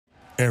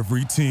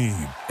Every team,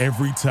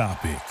 every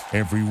topic,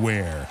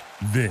 everywhere.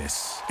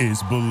 This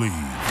is Believe.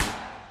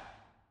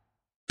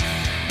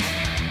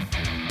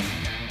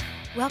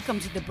 Welcome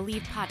to the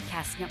Believe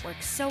Podcast Network,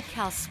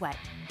 SoCal Sweat.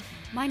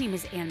 My name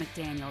is Ann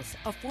McDaniels,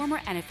 a former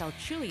NFL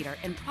cheerleader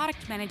and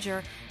product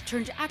manager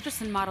turned actress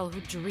and model who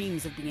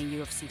dreams of being a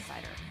UFC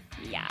fighter.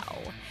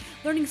 Meow.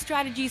 Learning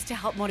strategies to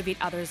help motivate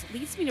others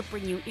leads me to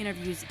bring you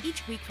interviews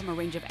each week from a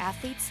range of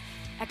athletes,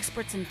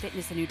 experts in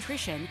fitness and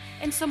nutrition,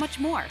 and so much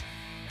more.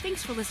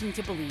 Thanks for listening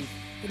to Believe,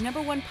 the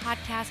 #1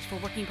 podcast for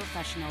working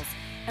professionals,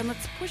 and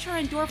let's push our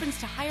endorphins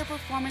to higher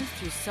performance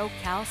through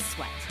SoCal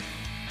Sweat.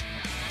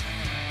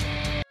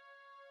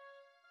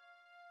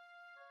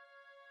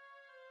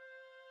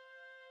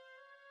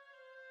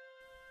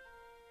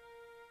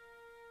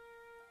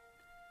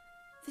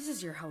 This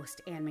is your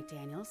host, Ann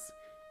McDaniels,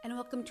 and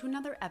welcome to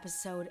another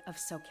episode of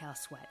SoCal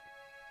Sweat.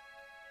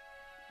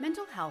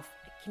 Mental health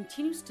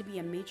continues to be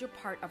a major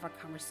part of our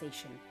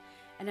conversation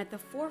and at the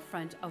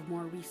forefront of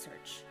more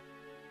research.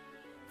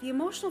 The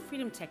Emotional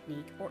Freedom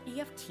Technique, or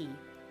EFT,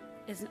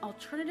 is an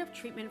alternative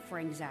treatment for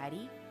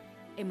anxiety,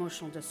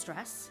 emotional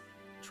distress,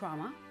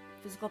 trauma,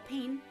 physical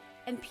pain,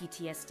 and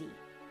PTSD.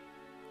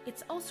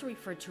 It's also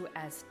referred to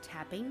as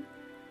tapping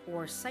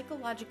or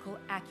psychological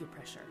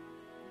acupressure.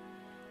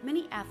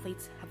 Many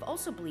athletes have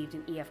also believed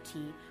in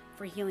EFT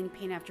for healing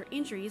pain after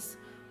injuries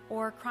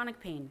or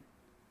chronic pain.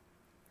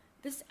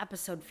 This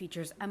episode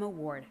features Emma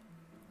Ward,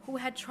 who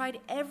had tried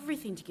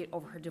everything to get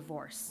over her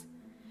divorce.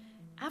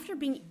 After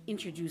being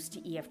introduced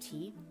to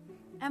EFT,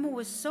 Emma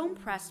was so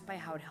impressed by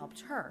how it helped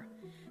her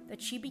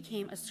that she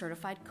became a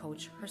certified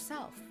coach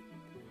herself.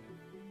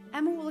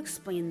 Emma will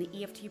explain the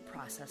EFT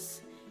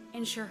process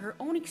and share her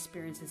own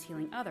experiences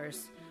healing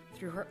others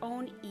through her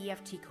own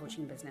EFT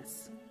coaching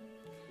business.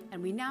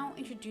 And we now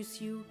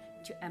introduce you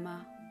to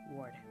Emma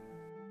Ward.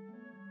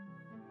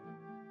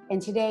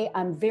 And today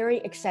I'm very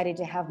excited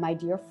to have my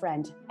dear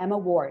friend, Emma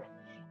Ward,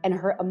 and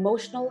her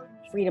Emotional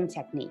Freedom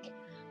Technique.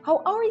 How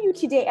are you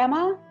today,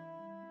 Emma?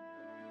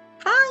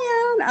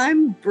 Hi, Ann.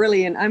 I'm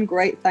brilliant. I'm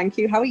great. Thank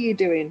you. How are you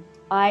doing?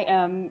 I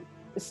am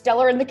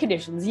stellar in the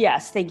conditions.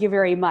 Yes, thank you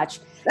very much.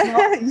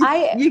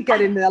 You get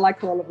in there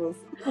like all of us.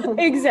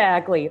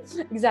 Exactly.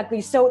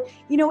 So,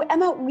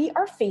 Emma, we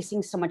are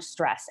facing so much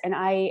stress,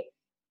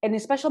 and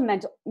especially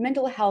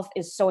mental health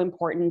is so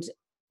important,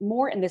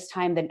 more in this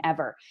time than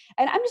ever.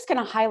 And I'm just going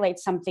to highlight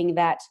something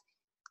that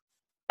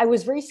I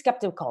was very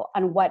skeptical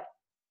on what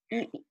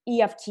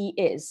EFT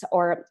is,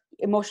 or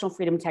Emotional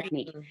Freedom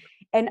Technique. Mm-hmm.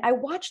 And I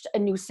watched a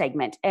new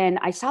segment and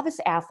I saw this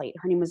athlete.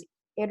 Her name was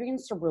Adrienne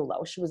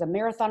Cerullo. She was a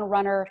marathon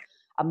runner,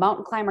 a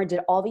mountain climber,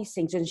 did all these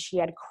things. And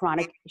she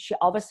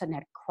all of a sudden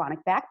had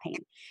chronic back pain.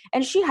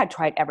 And she had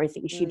tried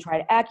everything. She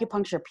tried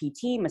acupuncture,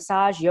 PT,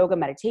 massage, yoga,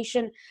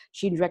 meditation.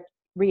 She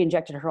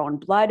re-injected her own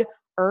blood,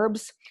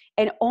 herbs,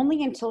 and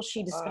only until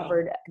she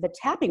discovered the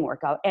tapping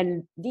workout.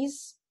 And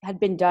these had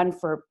been done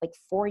for like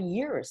 4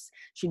 years.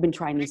 She'd been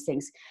trying these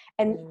things.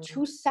 And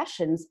 2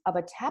 sessions of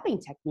a tapping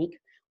technique,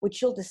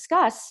 which you'll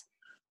discuss,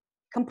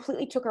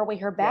 completely took away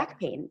her back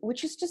pain,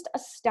 which is just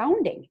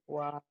astounding.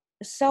 Wow.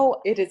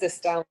 So it is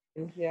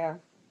astounding. Yeah.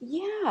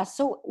 Yeah.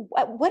 So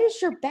what is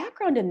your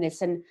background in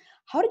this, and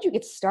how did you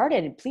get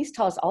started? Please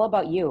tell us all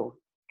about you.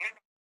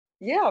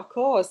 Yeah, of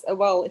course.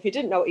 Well, if you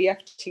didn't know,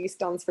 EFT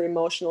stands for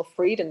Emotional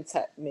Freedom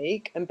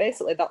Technique. And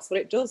basically that's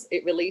what it does.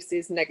 It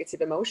releases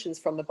negative emotions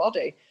from the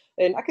body.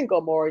 And I can go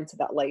more into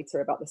that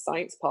later about the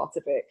science part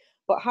of it.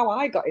 But how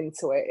I got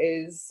into it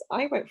is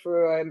I went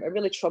through a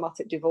really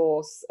traumatic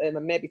divorce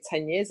maybe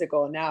 10 years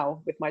ago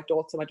now with my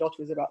daughter. My daughter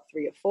was about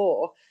 3 or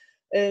 4.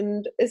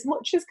 And as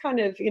much as kind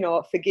of,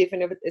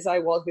 forgiving as I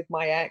was with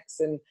my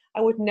ex, and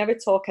I would never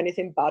talk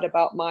anything bad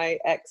about my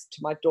ex to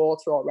my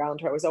daughter or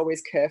around her. I was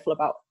always careful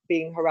about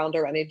being around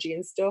her energy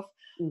and stuff.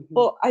 Mm-hmm.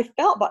 But I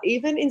felt that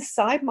even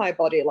inside my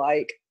body,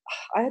 like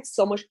I had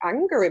so much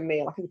anger in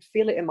me. Like I could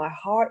feel it in my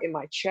heart, in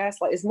my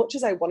chest. Like as much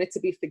as I wanted to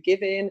be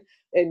forgiving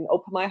and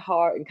open my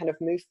heart and kind of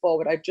move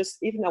forward,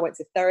 even though I went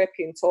to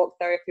therapy and talk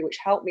therapy, which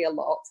helped me a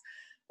lot.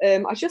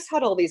 I just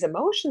had all these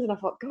emotions and I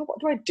thought, God, what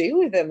do I do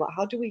with them? Like,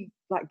 how do we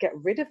get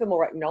rid of them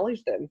or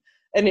acknowledge them?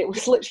 And it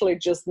was literally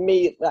just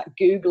me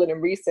Googling and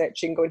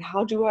researching, going,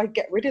 how do I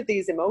get rid of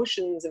these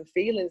emotions and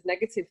feelings,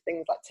 negative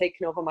things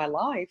taking over my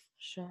life?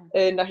 Sure.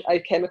 And I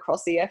came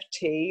across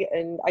EFT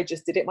and I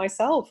just did it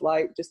myself,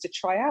 just to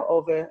try out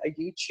over a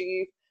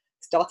YouTube,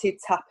 started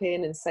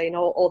tapping and saying,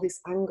 all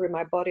this anger in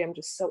my body. I'm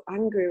just so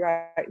angry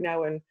right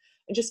now. And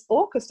just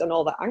focused on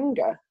all the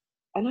anger.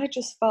 And I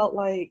just felt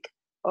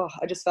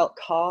I just felt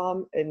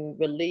calm and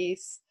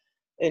release,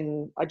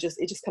 and it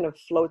just kind of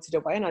floated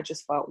away, and I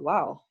just felt,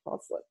 wow,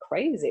 that's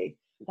crazy.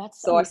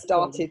 So amazing. I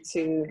started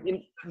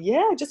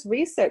to, just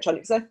research on it,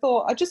 because I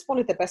thought I just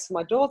wanted the best for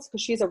my daughter,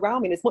 because she's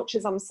around me, and as much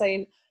as I'm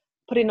saying,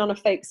 putting on a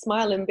fake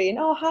smile and being,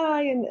 oh,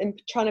 hi,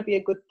 and trying to be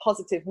a good,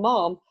 positive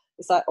mom,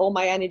 it's like all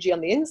my energy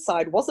on the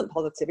inside wasn't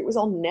positive. It was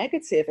all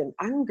negative and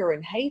anger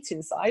and hate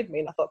inside me.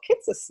 And I thought,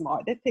 kids are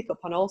smart. They pick up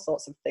on all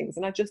sorts of things.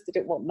 And I just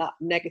didn't want that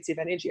negative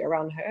energy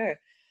around her.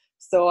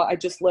 So I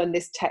just learned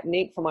this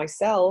technique for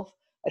myself.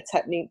 a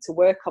technique to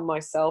work on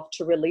myself,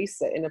 to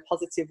release it in a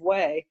positive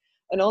way.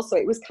 And also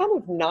it was kind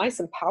of nice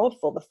and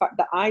powerful, the fact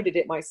that I did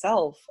it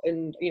myself.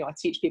 And, you know, I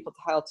teach people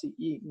how to,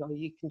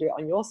 you can do it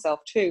on yourself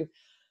too.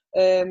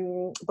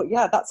 But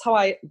yeah, that's how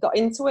I got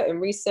into it and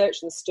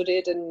researched and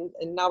studied, and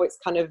now it's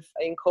kind of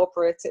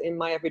incorporated in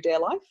my everyday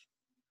life.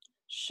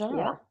 Sure.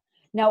 Yeah.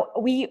 Now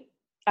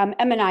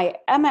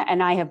Emma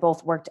and I have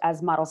both worked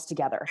as models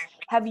together.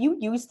 Have you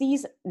used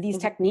these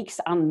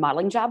techniques on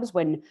modeling jobs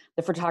when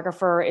the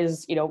photographer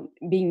is, you know,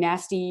 being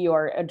nasty,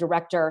 or a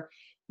director?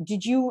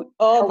 Did you?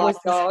 Oh my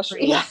gosh!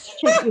 Yeah.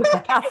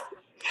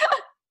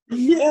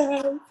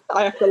 Yeah,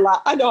 I have to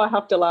laugh. I know I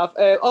have to laugh.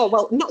 Oh,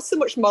 well, not so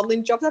much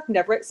modeling jobs. I've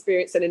never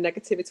experienced any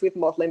negativity with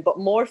modeling, but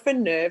more for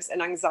nerves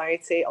and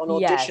anxiety on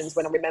auditions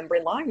when I'm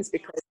remembering lines,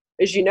 because,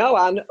 as you know,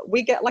 Anne,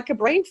 we get like a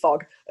brain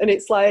fog, and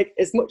it's like,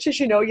 as much as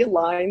you know your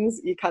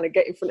lines, you kind of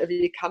get in front of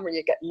your camera and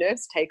you get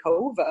nerves take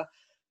over.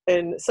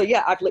 And so,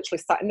 yeah, I've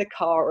literally sat in the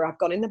car, or I've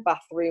gone in the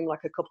bathroom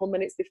like a couple of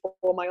minutes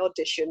before my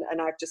audition,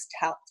 and I've just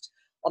tapped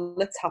on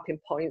the tapping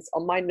points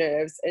on my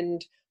nerves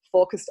and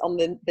focused on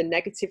the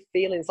negative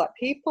feelings. Like,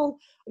 people,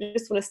 I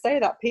just want to say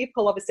that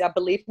people, obviously I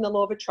believe in the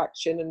law of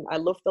attraction and I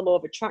love the law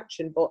of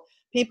attraction, but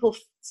people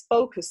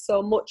focus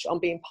so much on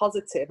being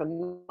positive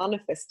and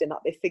manifesting that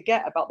they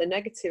forget about the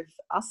negative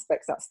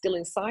aspects that's still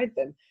inside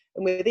them.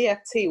 And with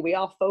EFT, we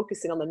are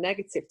focusing on the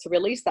negative to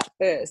release that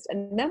first,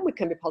 and then we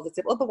can be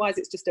positive. Otherwise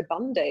it's just a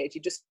band-aid.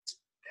 You just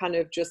kind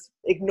of just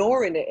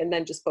ignoring it and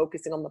then just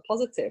focusing on the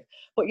positive.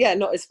 But yeah,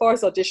 not as far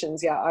as auditions,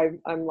 yeah,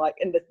 I'm like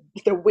in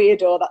the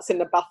weirdo that's in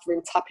the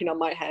bathroom tapping on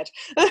my head.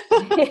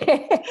 I'm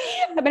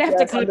gonna have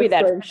to copy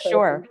that for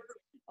sure.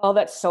 Oh,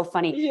 that's so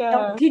funny. Yeah.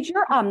 Now,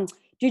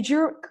 did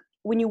your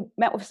when you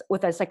met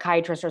with a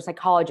psychiatrist or a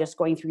psychologist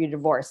going through your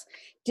divorce,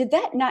 did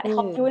that not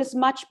help you as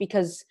much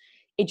because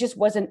it just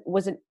wasn't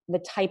the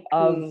type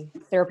of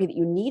therapy that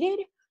you needed?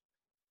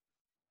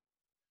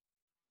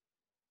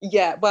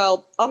 Yeah,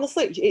 well,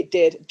 honestly, it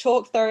did.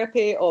 Talk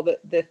therapy, or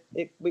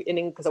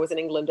because I was in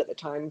England at the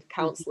time,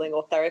 counselling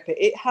or therapy,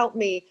 it helped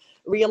me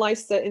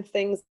realise certain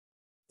things.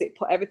 It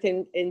put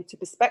everything into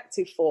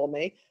perspective for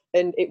me,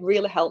 and it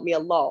really helped me a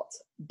lot.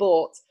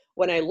 But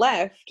when I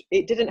left,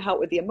 it didn't help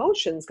with the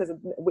emotions,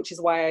 which is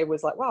why I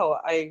was like,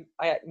 wow, I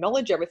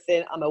acknowledge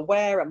everything. I'm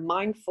aware, I'm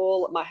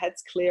mindful, my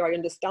head's clear, I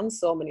understand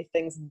so many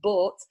things,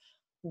 but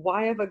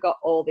why have I got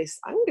all this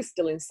anger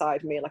still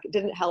inside me? Like, it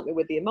didn't help me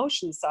with the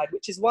emotion side,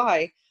 which is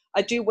why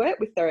I do work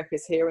with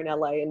therapists here in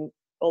LA and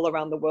all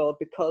around the world,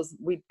 because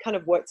we kind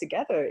of work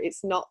together.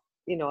 It's not,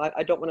 you know,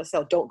 I don't want to say,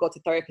 oh, don't go to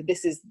therapy,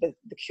 this is the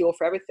cure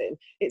for everything.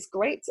 It's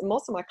great.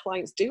 Most of my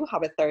clients do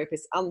have a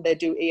therapist and they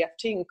do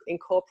EFT and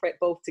incorporate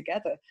both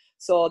together.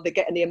 So they're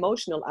getting the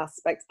emotional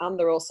aspect and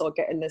they're also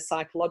getting the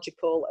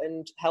psychological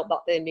and help that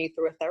they need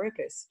through a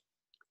therapist.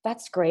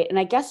 That's great. And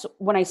I guess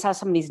when I saw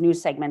some of these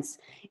news segments,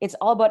 it's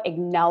all about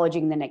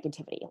acknowledging the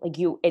negativity. Like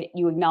you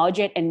acknowledge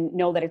it and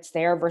know that it's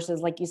there,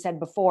 versus, like you said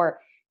before,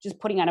 just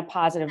putting on a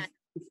positive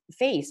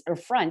face or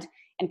front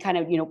and kind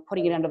of, you know,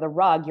 putting it under the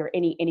rug, your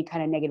any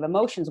kind of negative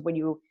emotions, when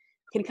you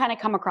can kind of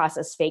come across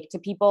as fake to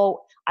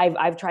people.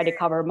 I've tried to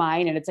cover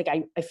mine, and it's like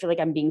I feel like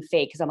I'm being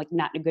fake because I'm like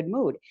not in a good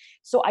mood.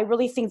 So I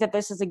really think that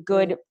this is a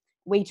good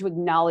way to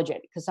acknowledge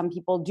it, because some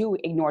people do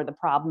ignore the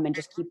problem and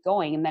just keep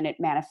going, and then it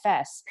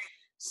manifests.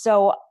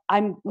 So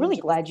I'm really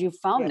glad you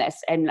found this,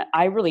 and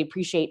I really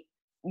appreciate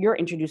your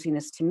introducing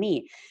this to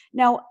me.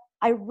 Now,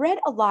 I read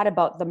a lot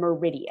about the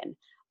meridian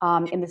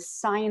in the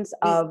science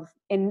of,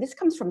 and this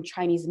comes from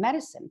Chinese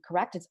medicine,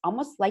 correct? It's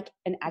almost like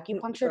an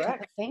acupuncture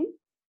type of thing?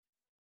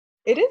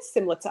 It is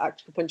similar to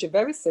acupuncture,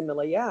 very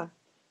similar, yeah.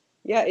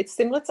 Yeah, it's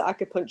similar to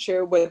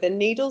acupuncture, where the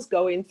needles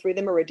go in through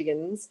the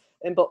meridians,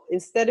 but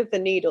instead of the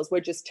needles,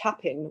 we're just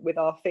tapping with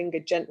our finger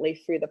gently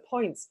through the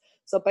points.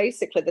 So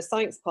basically, the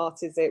science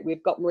part is that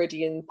we've got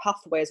meridian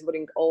pathways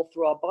running all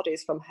through our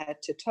bodies from head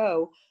to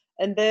toe,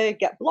 and they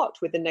get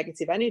blocked with the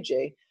negative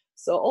energy.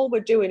 So all we're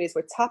doing is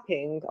we're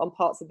tapping on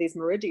parts of these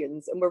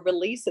meridians, and we're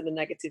releasing the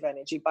negative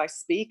energy by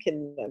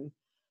speaking them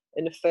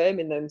and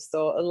affirming them.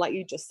 So, and like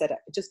you just said,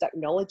 just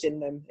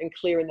acknowledging them and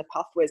clearing the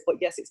pathways. But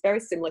yes, it's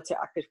very similar to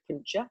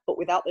acupuncture, but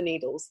without the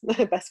needles.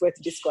 The best way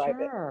to describe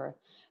it.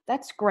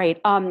 That's great.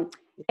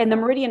 And the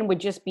meridian would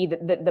just be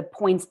the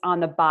points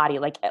on the body,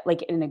 like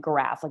in a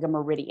graph, like a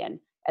meridian.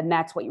 And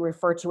that's what you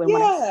refer to. And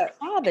when I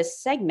saw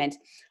this segment,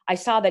 I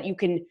saw that you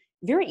can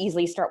very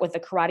easily start with the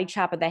karate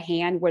chop of the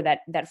hand, where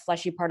that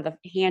fleshy part of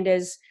the hand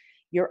is,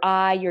 your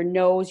eye, your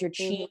nose, your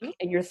cheek,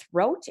 and your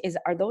throat.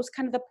 Are those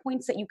kind of the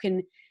points that you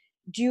can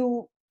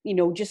do, you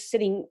know, just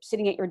sitting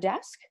at your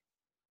desk?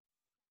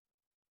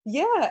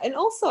 Yeah, and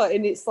also,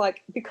 and it's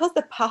like, because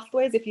the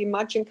pathways, if you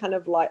imagine kind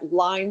of like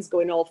lines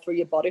going all through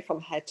your body from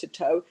head to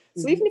toe.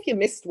 So even if you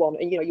missed one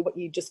and, you know,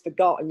 you just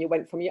forgot and you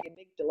went from your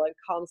amygdala and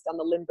calms down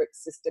the limbic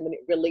system and it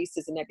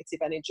releases the negative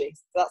energy.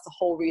 So that's the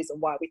whole reason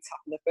why we tap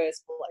in the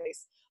first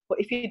place. But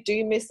if you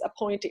do miss a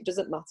point, it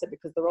doesn't matter,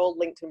 because they're all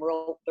linked and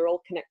they're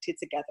all connected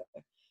together.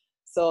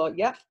 So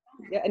yeah,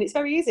 Yeah, and it's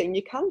very easy, and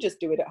you can just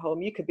do it at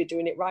home. You could be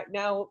doing it right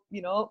now,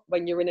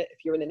 when you're in it.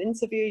 If you're in an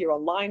interview, you're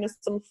online or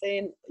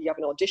something, you have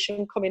an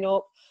audition coming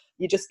up,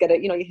 you just get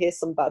it, you hear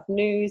some bad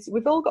news.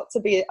 We've all got to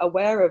be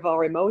aware of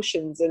our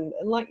emotions, and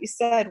like you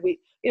said, we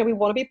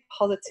want to be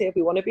positive,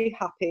 we want to be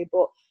happy,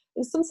 but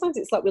and sometimes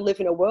it's like we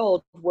live in a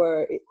world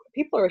where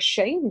people are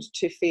ashamed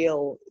to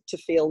feel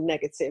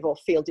negative or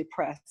feel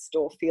depressed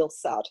or feel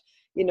sad,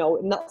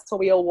 and that's why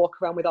we all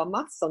walk around with our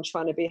masks on,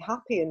 trying to be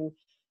happy. And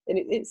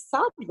it's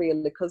sad,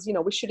 really, because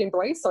we should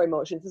embrace our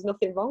emotions. There's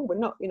nothing wrong. We're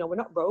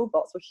not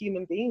robots. We're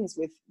human beings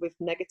with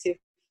negative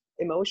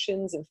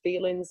emotions and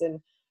feelings,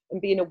 and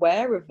being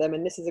aware of them.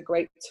 And this is a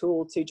great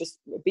tool to just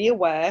be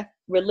aware,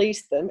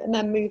 release them, and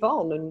then move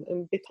on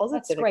and be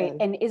positive. That's great.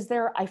 Again.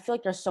 And I feel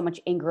like there's so much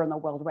anger in the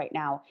world right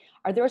now.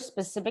 Are there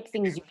specific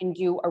things you can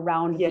do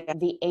around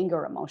the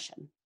anger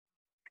emotion?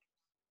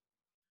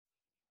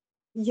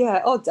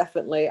 Yeah, oh,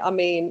 definitely. I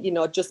mean,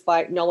 just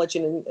by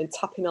acknowledging and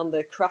tapping on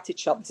the karate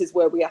chop, this is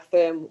where we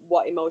affirm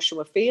what emotion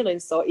we're feeling.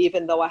 So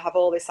even though I have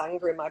all this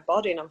anger in my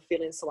body and I'm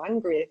feeling so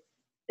angry,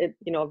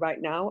 right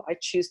now, I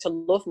choose to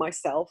love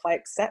myself, I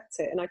accept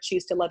it, and I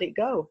choose to let it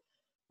go.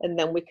 And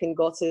then we can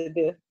go to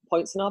the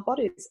points in our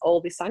bodies,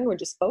 all this anger, and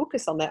just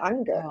focus on the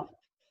anger. Oh.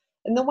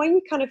 And then when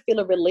you kind of feel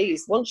a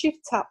release, once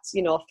you've tapped,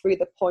 through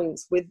the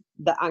points with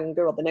the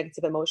anger or the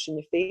negative emotion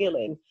you're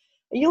feeling,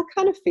 you'll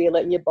kind of feel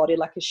it in your body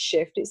like a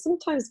shift. It's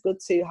sometimes good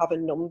to have a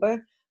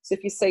number. So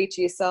if you say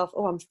to yourself,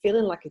 oh, I'm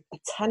feeling like a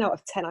 10 out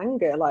of 10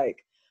 anger,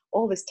 like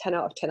all this 10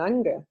 out of 10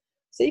 anger.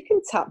 So you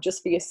can tap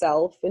just for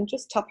yourself and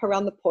just tap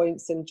around the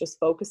points and just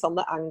focus on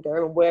the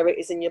anger and where it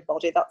is in your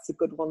body. That's a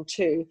good one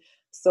too.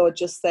 So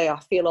just say, I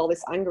feel all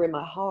this anger in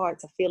my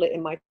heart. I feel it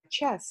in my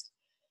chest.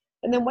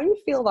 And then when you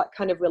feel that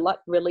kind of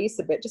release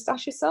a bit, just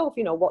ask yourself,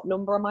 what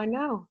number am I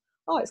now?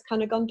 Oh, it's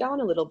kind of gone down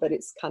a little bit.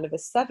 It's kind of a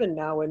 7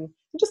 now, and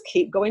just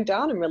keep going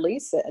down and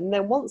release it. And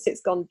then once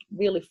it's gone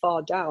really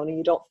far down and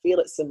you don't feel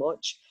it so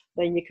much,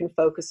 then you can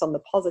focus on the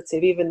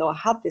positive. Even though I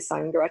had this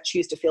anger, I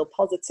choose to feel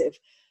positive.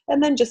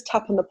 And then just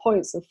tap on the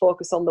points and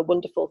focus on the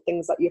wonderful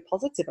things that you're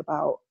positive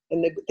about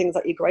and the things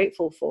that you're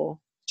grateful for.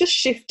 Just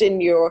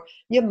shifting your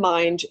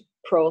mind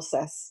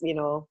process,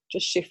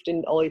 just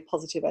shifting all your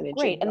positive energy.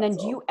 Great. And then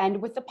do you end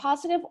with the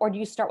positive, or do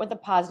you start with the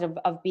positive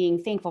of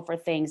being thankful for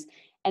things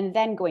and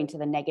then going to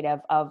the negative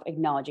of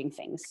acknowledging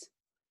things?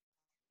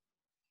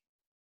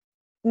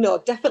 No,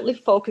 definitely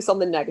focus on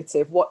the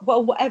negative.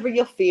 Whatever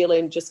you're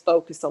feeling, just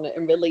focus on it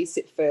and release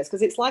it first.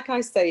 Because it's like I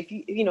say,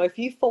 if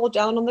you fall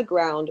down on the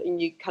ground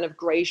and you kind of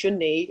graze your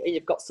knee and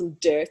you've got some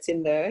dirt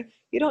in there,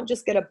 you don't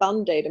just get a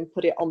Band-Aid and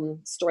put it on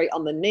straight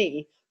on the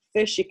knee.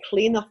 First, you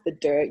clean off the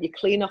dirt, you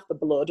clean off the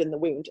blood in the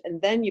wound,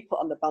 and then you put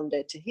on the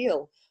Band-Aid to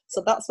heal.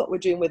 So that's what we're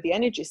doing with the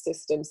energy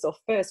system. So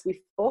first,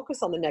 we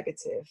focus on the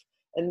negative,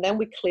 and then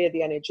we clear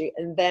the energy,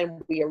 and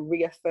then we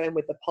reaffirm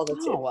with the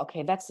positive. Oh,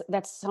 okay. That's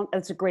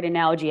a great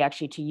analogy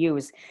actually to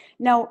use.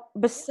 Now,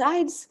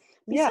 besides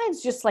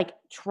just like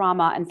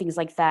trauma and things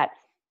like that,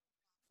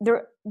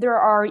 there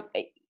are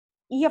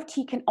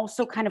EFT can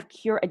also kind of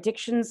cure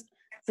addictions,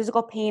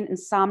 physical pain,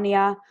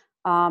 insomnia,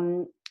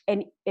 and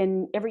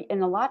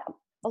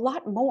a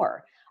lot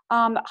more.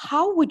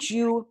 How would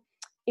you,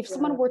 if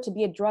someone were to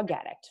be a drug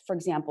addict, for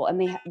example,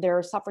 and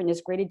they're suffering this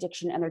great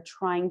addiction and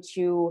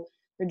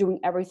they're doing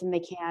everything they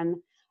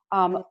can,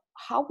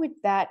 how would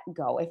that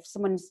go?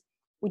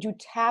 Would you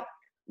tap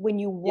when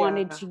you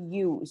wanted to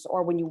use,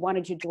 or when you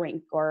wanted to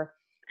drink, or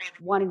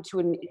wanted to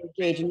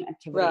engage in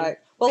activity? Right.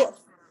 Well,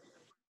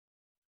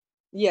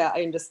 yeah,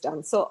 I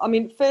understand. So, I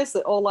mean,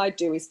 firstly, all I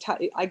do is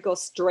I go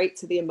straight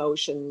to the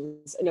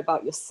emotions and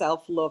about your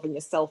self-love and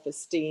your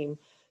self-esteem.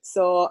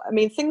 So, I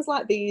mean, things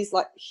like these,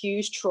 like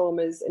huge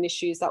traumas and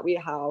issues that we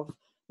have,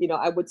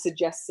 I would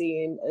suggest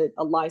seeing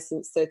a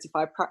licensed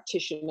certified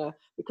practitioner,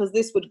 because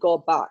this would go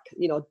back,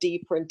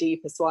 deeper and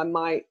deeper. So I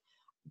might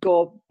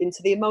go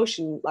into the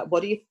emotion, like,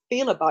 what do you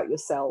feel about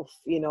yourself,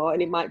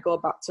 and it might go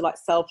back to like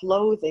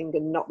self-loathing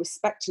and not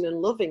respecting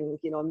and loving,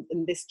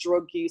 and this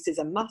drug use is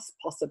a mask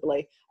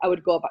possibly. I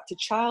would go back to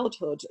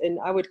childhood and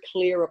I would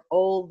clear up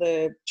all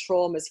the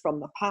traumas from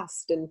the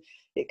past. And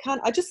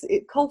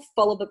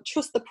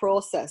trust the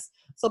process.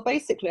 So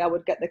basically I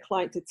would get the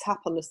client to tap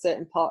on a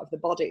certain part of the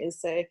body and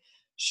say,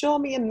 show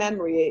me a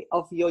memory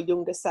of your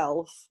younger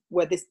self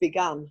where this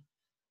began.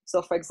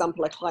 So for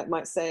example, a client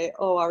might say,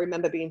 oh, I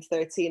remember being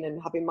 13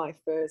 and having my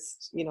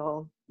first,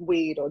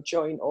 weed or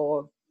joint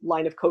or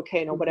line of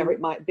cocaine or whatever it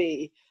might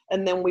be.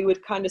 And then we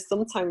would kind of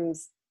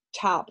sometimes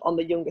tap on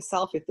the younger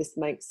self, if this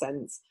makes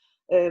sense.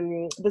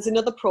 There's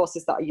another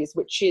process that I use,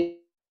 which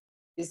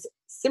is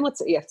similar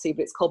to EFT,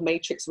 but it's called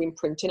matrix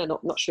reimprinting. I'm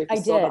not sure if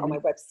you saw that on my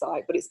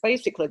website, but it's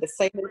basically the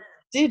same.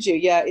 Did you?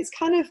 Yeah, it's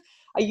kind of,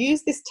 I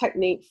use this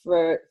technique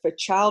for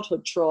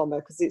childhood trauma,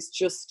 because it's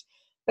just,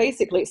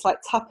 basically it's like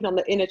tapping on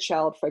the inner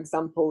child. For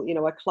example,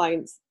 a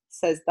client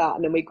says that,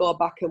 and then we go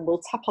back and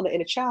we'll tap on the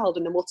inner child,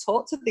 and then we'll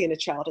talk to the inner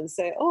child and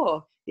say,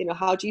 oh,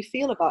 how do you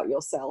feel about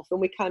yourself? And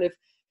we kind of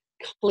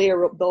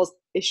clear up those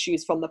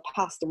issues from the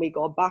past, and we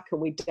go back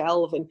and we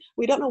delve, and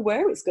we don't know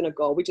where it's going to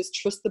go. We just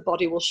trust the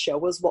body will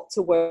show us what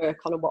to work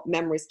on and what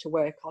memories to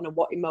work on and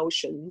what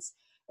emotions.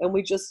 And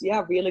we just,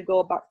 really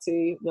go back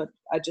to,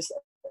 I just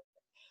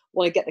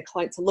want to get the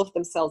client to love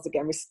themselves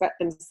again, respect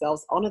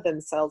themselves, honor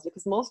themselves,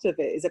 because most of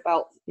it is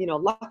about,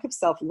 lack of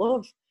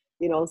self-love,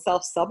 and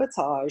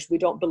self-sabotage. We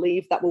don't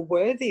believe that we're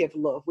worthy of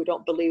love. We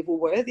don't believe we're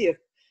worthy of,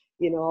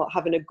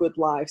 having a good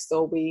life.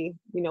 So we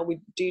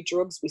do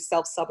drugs, we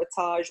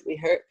self-sabotage, we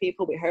hurt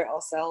people, we hurt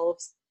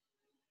ourselves.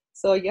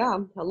 So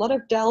a lot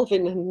of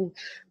delving and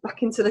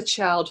back into the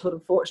childhood.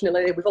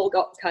 Unfortunately, we've all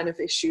got kind of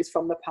issues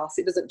from the past.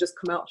 It doesn't just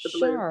come out of the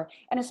blue. Sure.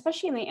 And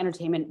especially in the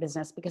entertainment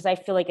business, because I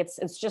feel like it's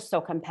just so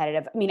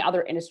competitive. I mean,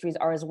 other industries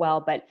are as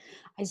well, but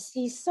I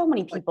see so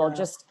many people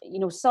just,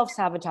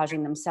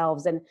 self-sabotaging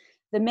themselves. And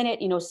the minute,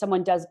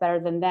 someone does better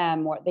than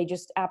them, or they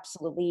just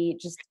absolutely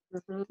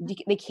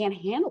they can't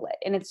handle it.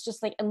 And it's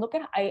just like, and look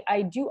at,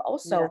 I do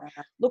also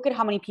look at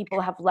how many people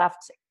have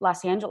left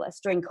Los Angeles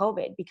during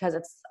COVID, because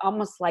it's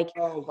almost like,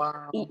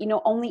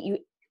 only you,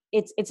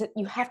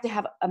 you have to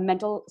have a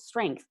mental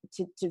strength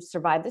to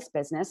survive this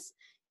business,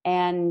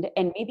 and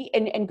maybe,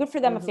 and good for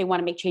them if they want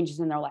to make changes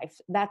in their life.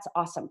 That's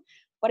awesome.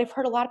 But I've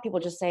heard a lot of people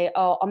just say,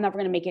 oh, I'm never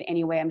going to make it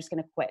anyway. I'm just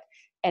going to quit.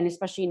 And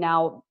especially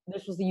now,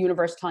 this was the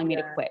universe telling me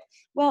to quit.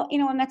 Well,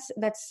 and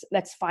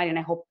that's fine.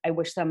 And I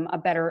wish them a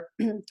better,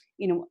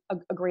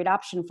 a great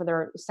option for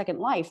their second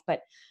life. But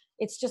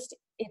it's just,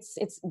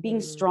 it's being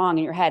strong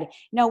in your head.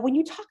 Now, when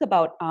you talk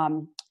about,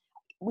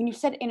 when you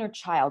said inner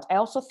child, I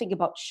also think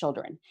about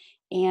children.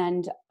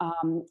 And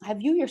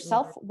have you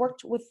yourself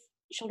worked with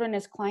children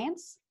as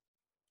clients?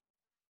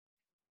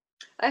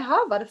 I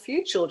have had a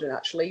few children,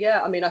 actually.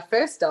 I mean, I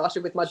first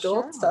started with my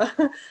daughter,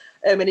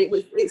 and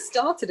it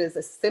started as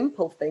a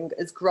simple thing,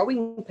 as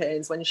growing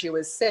pains when she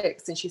was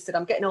 6, and she said,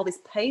 "I'm getting all this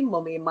pain,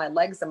 mummy, in my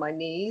legs and my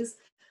knees."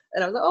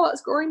 And I was like, "Oh,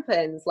 that's growing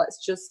pains.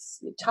 Let's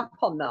just tap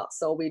on that."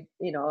 So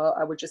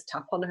I would just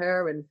tap on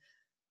her, and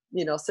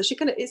so she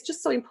it's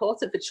just so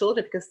important for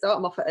children, because start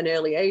them off at an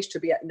early age to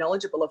be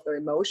knowledgeable of their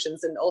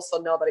emotions, and also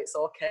know that it's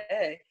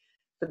okay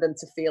for them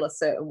to feel a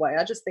certain way.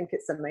 I just think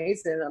it's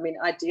amazing. I mean,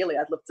 ideally,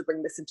 I'd love to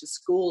bring this into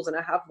schools, and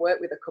I have worked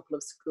with a couple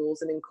of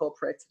schools and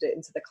incorporated it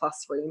into the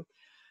classroom,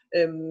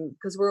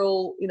 because we're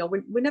all,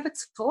 we're never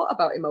taught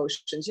about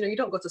emotions. You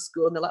don't go to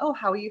school and they're like, "Oh,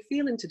 how are you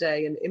feeling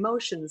today?" And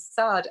emotions,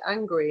 sad,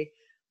 angry,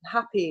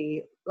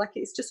 happy. Like,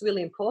 it's just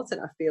really important,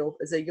 I feel,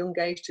 as a young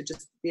age, to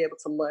just be able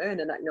to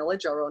learn and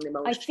acknowledge our own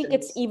emotions. I think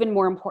it's even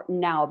more important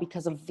now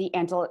because of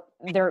kids are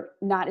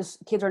not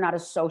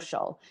as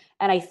social.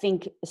 And I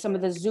think some of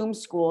the Zoom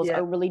schools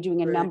are really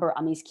doing a number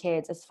on these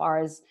kids, as far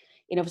as,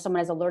 if someone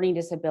has a learning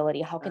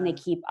disability, how can they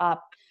keep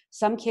up?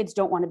 Some kids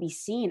don't want to be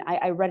seen.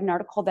 I read an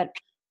article that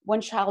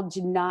one child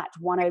did not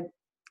want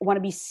to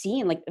be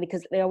seen,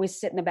 because they always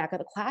sit in the back of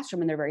the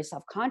classroom and they're very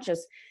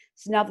self-conscious.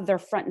 So now that they're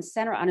front and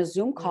center on a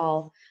Zoom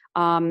call,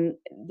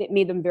 it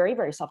made them very,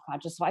 very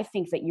self-conscious. So I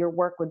think that your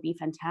work would be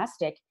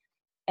fantastic.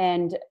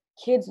 And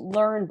kids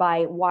learn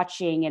by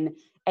watching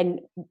and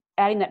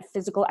adding that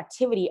physical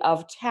activity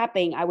of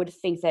tapping. I would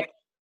think that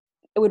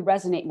it would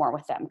resonate more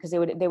with them, because they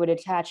would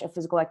attach a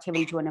physical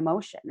activity to an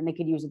emotion, and they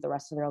could use it the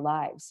rest of their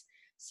lives.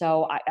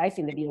 So I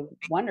think that'd be a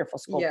wonderful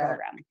school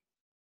program.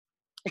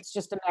 It's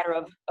just a matter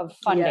of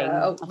funding,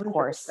 of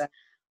course.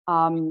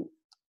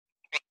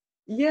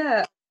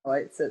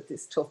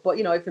 It's tough, but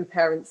even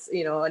parents,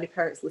 any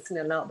parents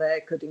listening out there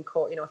could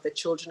if their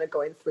children are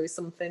going through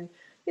something,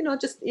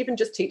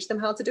 just teach them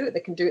how to do it. They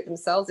can do it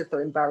themselves. If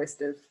they're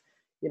embarrassed of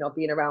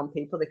being around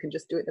people, they can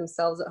just do it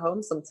themselves at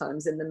home,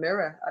 sometimes in the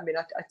mirror. I mean,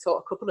 I taught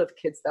a couple of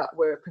kids that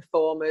were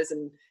performers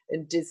and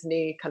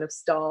Disney kind of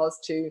stars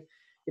too,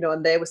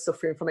 and they were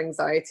suffering from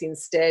anxiety and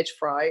stage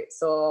fright.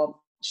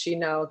 So she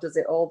now does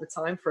it all the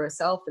time for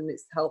herself, and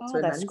it's helped her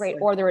immensely. That's great.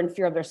 Or they're in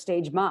fear of their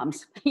stage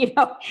moms. We've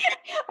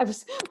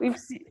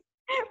seen.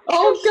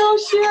 Oh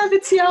gosh, the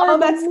tiara. Oh,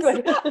 that's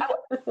good.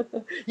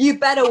 You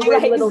better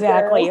win, little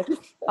exactly. girl.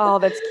 Oh,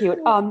 that's cute.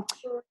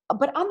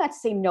 But on that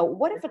same note,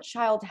 what if a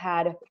child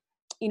had,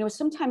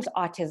 sometimes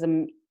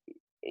autism,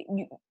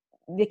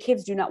 the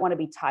kids do not want to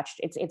be touched.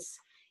 It's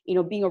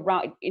being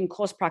around in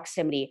close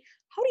proximity.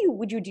 How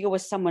would you deal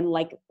with someone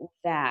like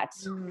that,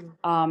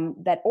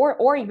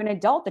 or even an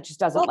adult that just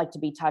doesn't like to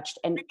be touched?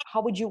 And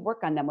how would you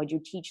work on them? Would you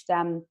teach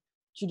them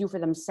to do for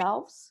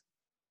themselves?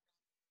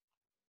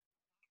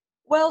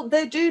 Well,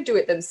 they do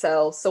it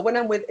themselves. So when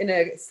I'm in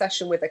a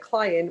session with a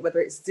client,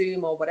 whether it's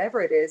Zoom or whatever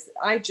it is,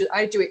 I do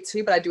it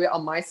too, but I do it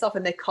on myself,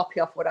 and they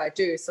copy off what I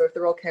do. So if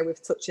they're okay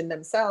with touching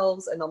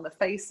themselves and on their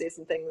faces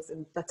and things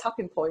and the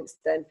tapping points,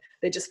 then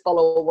they just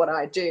follow what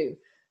I do.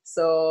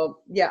 So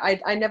yeah,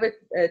 I never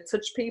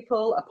touch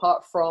people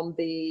apart from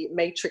the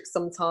matrix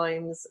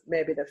sometimes,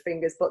 maybe their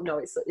fingers, but no,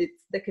 it's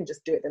they can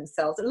just do it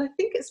themselves. And I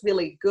think it's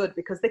really good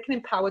because they can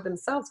empower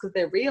themselves because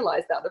they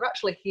realize that they're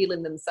actually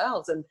healing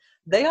themselves and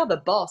they are the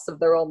boss of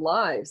their own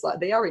lives. Like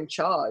they are in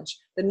charge.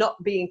 They're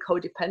not being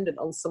codependent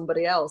on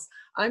somebody else.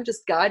 I'm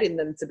just guiding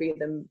them to be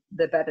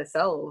their better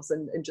selves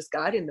and just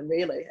guiding them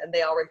really. And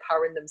they are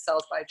empowering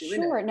themselves by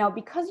doing it. Sure. Now,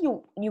 because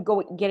you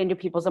go get into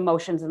people's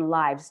emotions and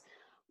lives,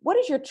 what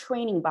is your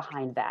training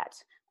behind that,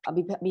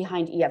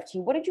 behind EFT?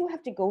 What did you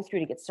have to go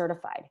through to get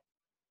certified?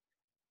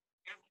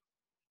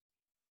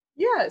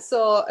 Yeah,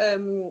 so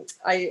when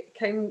I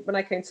came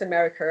to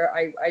America,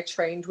 I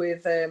trained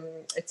with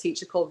a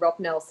teacher called Rob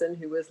Nelson,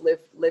 who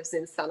lives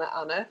in Santa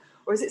Ana,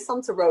 or is it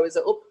Santa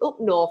Rosa, up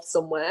north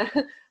somewhere,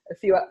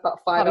 about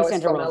 5 Probably hours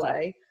Santa from Rosa.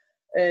 LA,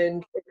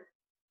 and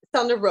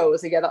Santa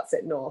Rosa, yeah, that's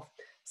it, north.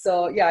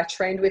 So yeah, I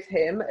trained with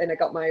him and I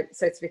got my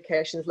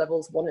certifications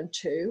levels 1 and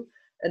 2,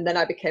 and then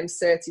I became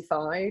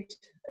certified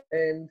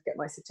and get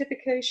my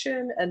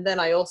certification. And then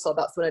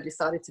that's when I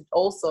decided to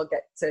also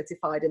get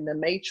certified in the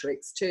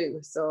matrix too.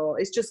 So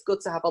it's just good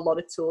to have a lot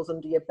of tools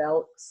under your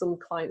belt. Some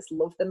clients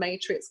love the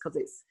matrix because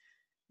it's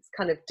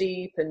kind of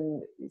deep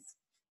and it's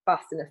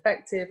fast and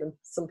effective, and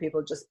some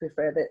people just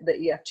prefer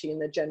the EFT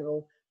and the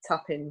general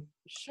tapping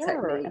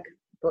technique.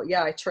 But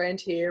yeah, I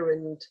trained here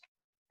and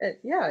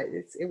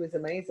it was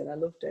amazing. I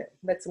loved it.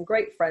 Met some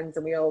great friends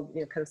and we all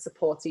kind of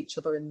support each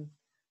other and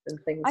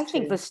things. I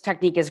think this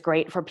technique is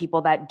great for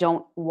people that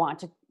don't want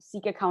to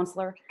seek a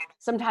counselor.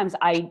 Sometimes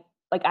I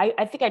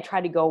think I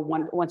tried to go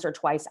once or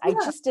twice. Yeah.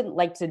 I just didn't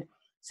like to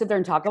sit there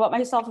and talk about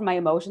myself and my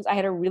emotions. I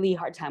had a really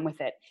hard time with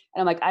it.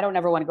 And I'm like, I don't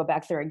ever want to go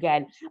back there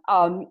again.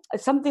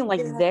 Something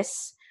like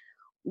this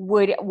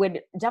would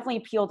definitely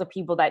appeal to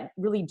people that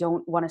really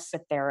don't want to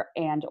sit there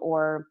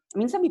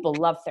some people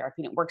love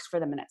therapy and it works for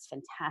them and that's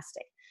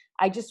fantastic.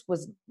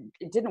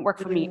 It didn't work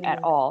for me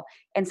at all.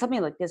 And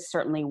something like this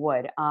certainly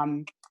would.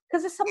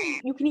 Because it's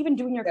something you can even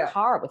do in your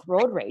car with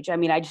road rage. I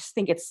mean, I just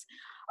think it's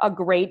a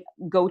great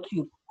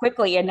go-to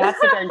quickly and not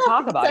sit there and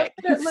talk about it.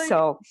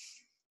 So,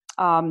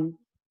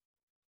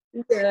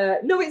 yeah,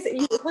 no,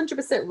 you're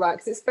 100% right.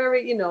 Because it's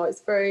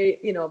very,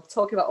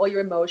 talking about all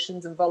your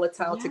emotions and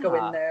volatility, go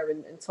in there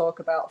and talk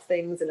about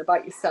things and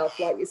about yourself,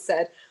 like you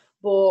said.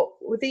 But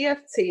with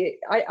EFT,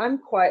 I'm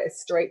quite a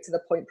straight to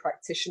the point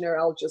practitioner.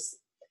 We'll just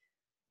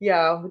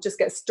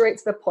get straight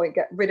to the point,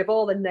 get rid of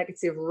all the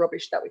negative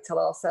rubbish that we tell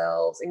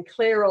ourselves and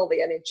clear all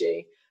the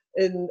energy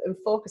and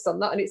focus on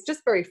that. And it's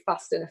just very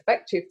fast and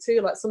effective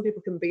too. Like some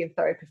people can be in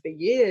therapy for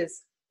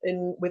years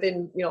and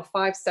within,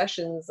 5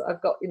 sessions,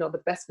 I've got,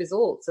 the best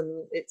results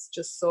and it's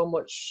just so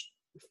much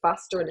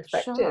faster and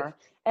effective. Sure.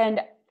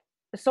 And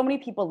so many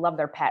people love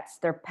their pets.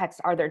 Their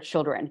pets are their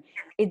children.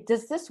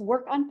 Does this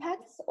work on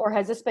pets or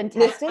has this been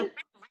tested?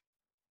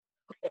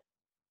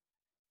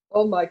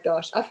 Oh my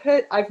gosh.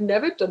 I've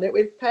never done it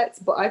with pets,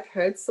 but I've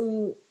heard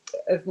some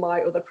of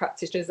my other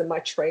practitioners and my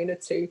trainer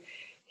too.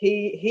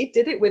 He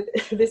did it with,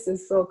 this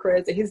is so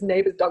crazy. His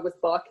neighbor's dog was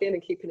barking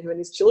and keeping him and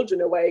his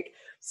children awake.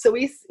 So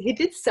he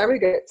did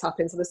surrogate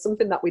tapping. So there's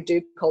something that we do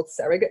called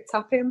surrogate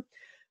tapping.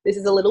 This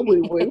is a little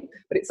woo-woo,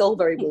 but it's all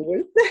very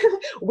woo-woo.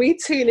 We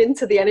tune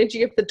into the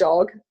energy of the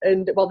dog.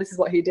 And this is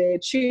what he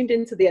did, tuned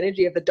into the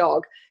energy of the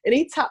dog. And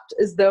he tapped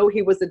as though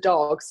he was a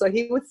dog. So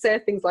he would say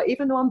things like,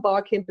 even though I'm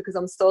barking because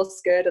I'm so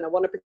scared and I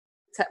want to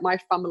protect my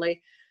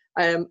family,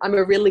 I'm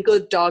a really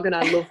good dog and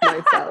I love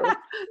myself.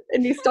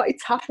 And he started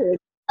tapping.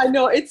 I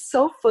know, it's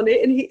so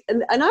funny.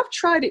 And I've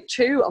tried it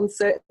too on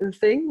certain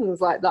things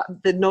like that,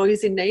 the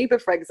noisy neighbor,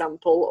 for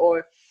example,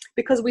 or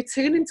because we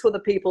tune into other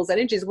people's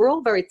energies. We're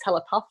all very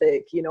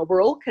telepathic,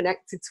 we're all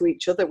connected to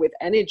each other with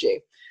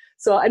energy.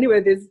 So anyway,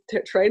 this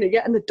trainer,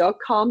 and the dog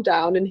calmed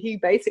down and he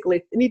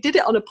did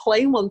it on a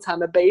plane one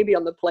time. A baby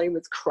on the plane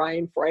was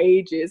crying for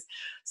ages.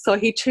 So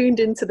he tuned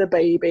into the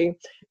baby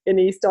and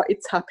he started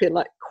tapping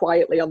like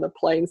quietly on the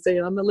plane saying,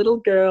 I'm a little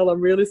girl,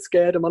 I'm really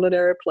scared, I'm on an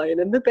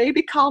airplane. And the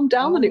baby calmed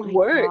down and it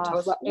worked. Gosh. I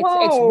was like,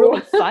 whoa. It's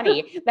really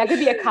funny. That could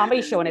be a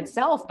comedy show in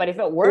itself, but if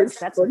it works,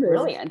 that's funny.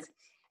 Brilliant.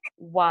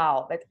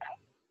 Wow.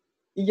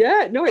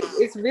 Yeah, no,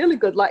 it's really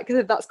good. Like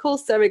that's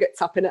called surrogate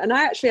tapping. And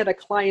I actually had a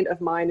client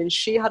of mine and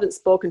she hadn't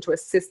spoken to her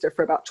sister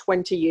for about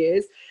 20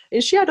 years.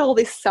 And she had all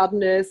this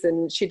sadness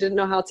and she didn't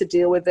know how to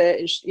deal with it.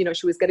 And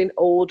she was getting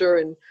older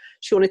and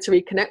she wanted to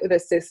reconnect with her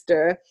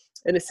sister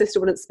and her sister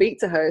wouldn't speak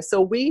to her.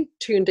 So we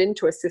tuned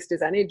into her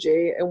sister's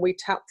energy and we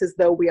tapped as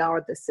though we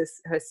are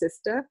her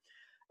sister.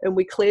 And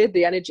we cleared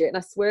the energy. And I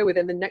swear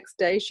within the next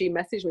day, she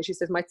messaged me. She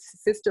says, my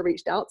sister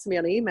reached out to me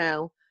on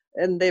email.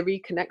 And they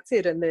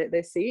reconnected and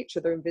they see each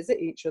other and visit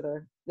each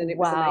other. And it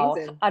was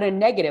amazing. On a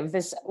negative,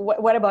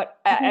 what about,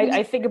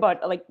 I think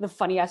about like the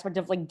funny aspect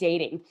of like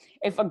dating.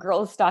 If a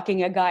girl is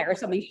stalking a guy or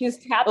something, she's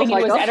tapping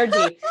into his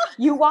energy.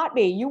 You want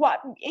me,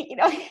 and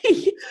then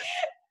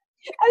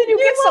you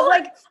get some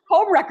like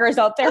home wreckers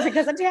out there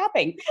because of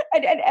tapping.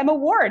 And Emma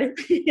Ward.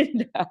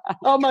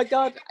 Oh my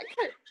God.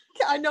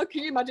 I know,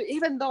 can you imagine?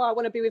 Even though I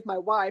want to be with my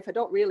wife, I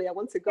don't really. I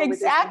want to go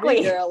Exactly.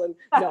 with this girl. And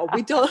no,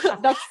 we don't.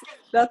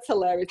 That's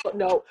hilarious. But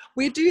no,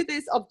 we do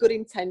this of good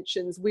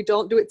intentions. We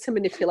don't do it to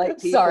manipulate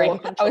people. Sorry, or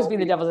I was being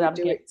the devil's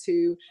advocate. We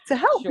do it to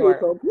help Sure.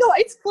 people. No,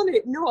 it's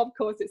funny. No, of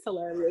course it's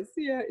hilarious.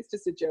 Yeah, it's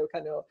just a joke, I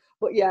know.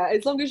 But yeah,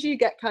 as long as you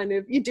get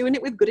you're doing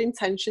it with good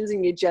intentions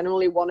and you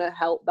generally want to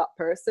help that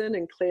person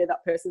and clear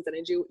that person's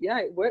energy, yeah,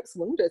 it works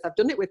wonders. I've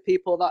done it with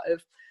people that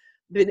have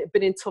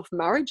been in tough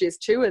marriages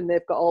too, and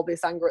they've got all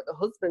this anger at the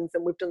husbands,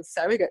 and we've done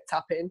surrogate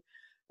tapping.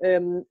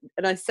 And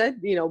I said,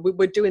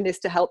 we're doing this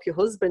to help your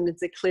husband and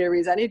to clear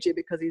his energy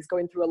because he's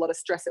going through a lot of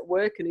stress at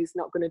work and he's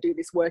not going to do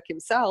this work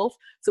himself.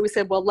 So we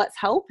said, well, let's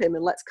help him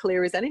and let's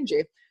clear his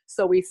energy.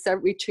 So we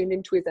tuned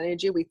into his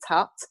energy, we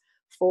tapped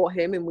for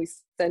him, and we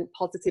sent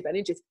positive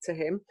energy to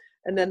him.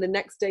 And then the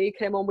next day he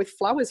came on with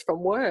flowers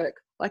from work.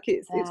 Like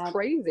it's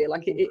crazy.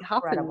 Like it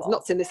happens.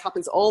 Not saying this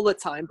happens all the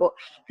time, but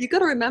you got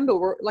to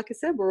remember, like I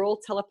said, we're all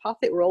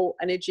telepathic. We're all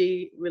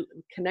energy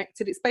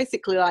connected. It's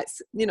basically like,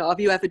 have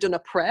you ever done a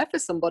prayer for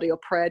somebody or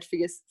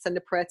send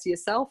a prayer to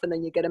yourself and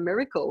then you get a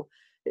miracle?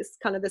 It's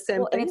kind of the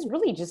same thing. And it's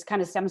really just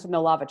kind of stems from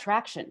the law of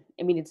attraction.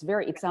 I mean,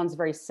 it sounds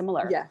very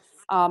similar. Yes.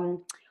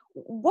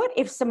 What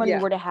if someone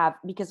were to have,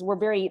 because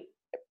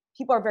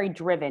people are very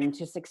driven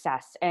to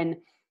success, and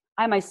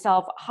I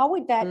myself, how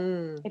would that,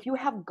 if you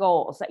have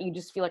goals that you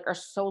just feel like are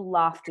so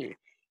lofty,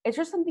 is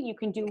there something you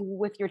can do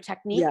with your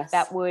technique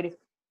that would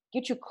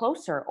get you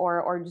closer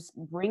or just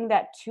bring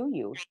that to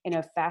you in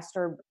a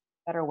faster,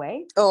 better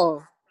way?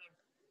 Oh,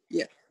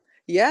 yeah.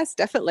 Yes,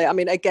 definitely. I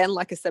mean, again,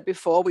 like I said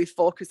before, we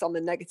focus on the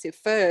negative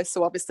first.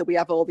 So obviously we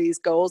have all these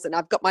goals, and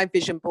I've got my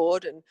vision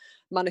board and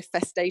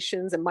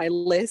manifestations and my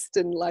list,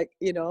 and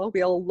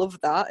we all love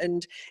that,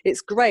 and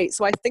it's great.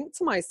 So I think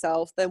to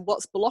myself, then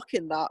what's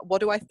blocking that? What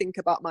do I think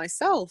about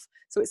myself?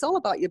 So it's all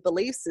about your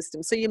belief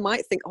system. So you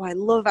might think, oh, I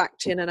love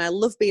acting and I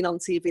love being on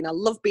TV and I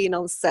love being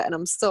on set, and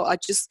I'm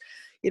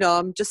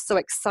just so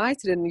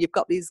excited, and you've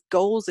got these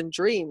goals and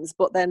dreams,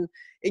 but then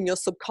in your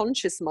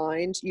subconscious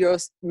mind, you're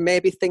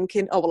maybe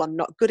thinking, oh, well, I'm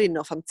not good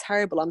enough. I'm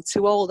terrible. I'm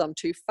too old. I'm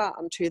too fat.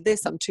 I'm too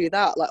this. I'm too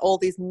that. Like all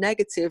these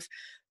negative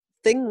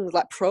things,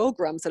 like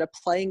programs that are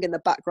playing in the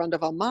background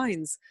of our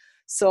minds.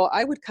 So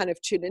I would kind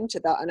of tune into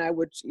that, and I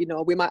would,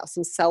 we might have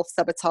some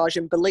self-sabotage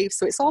and beliefs.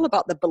 So it's all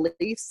about the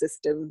belief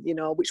system,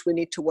 which we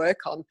need to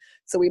work on.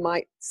 So we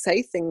might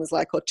say things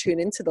like, or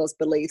tune into those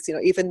beliefs,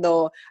 even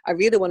though I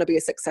really want to be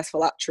a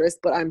successful actress,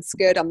 but I'm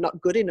scared I'm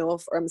not good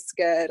enough, or I'm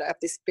scared, I have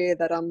this fear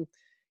that I'm,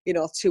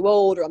 too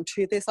old, or I'm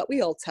too this. Like we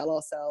all tell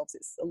ourselves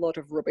it's a lot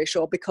of rubbish,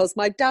 or because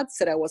my dad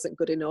said I wasn't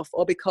good enough,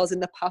 or because in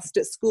the past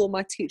at school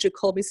my teacher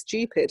called me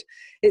stupid.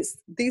 It's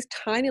these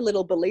tiny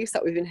little beliefs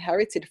that we've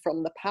inherited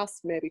from the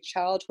past, maybe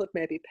childhood,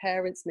 maybe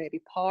parents,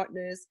 maybe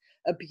partners,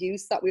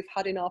 abuse that we've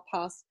had in our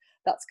past,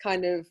 that's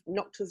kind of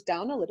knocked us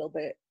down a little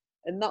bit.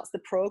 And that's the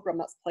program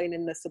that's playing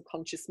in the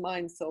subconscious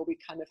mind. So we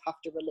kind of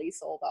have to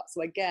release all that.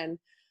 So again,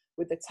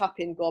 with the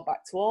tapping, go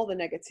back to all the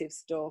negative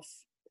stuff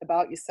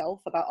about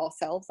yourself, about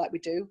ourselves, like we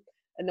do,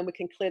 and then we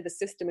can clear the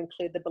system and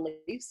clear the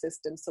belief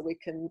system, so we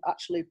can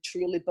actually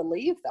truly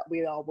believe that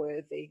we are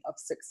worthy of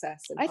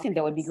success. And I think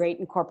that would be great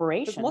in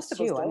corporations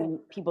too. I mean,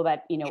 people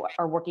that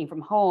are working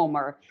from home,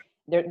 or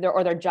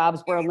their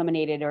jobs were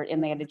eliminated,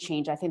 and they had to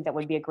change. I think that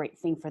would be a great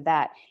thing for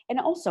that. And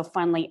also,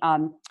 finally,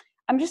 I'm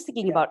just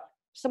thinking about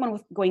someone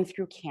going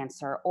through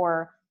cancer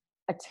or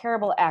a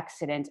terrible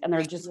accident, and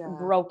they're just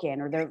broken,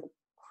 or they're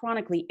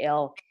chronically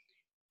ill.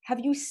 Have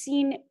you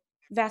seen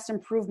vast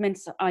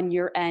improvements on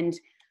your end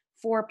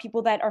for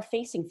people that are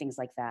facing things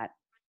like that?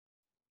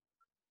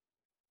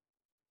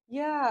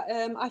 Yeah,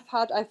 I've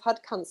had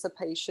cancer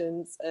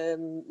patients, a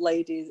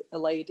lady,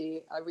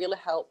 I really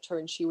helped her,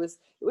 and it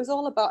was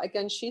all about,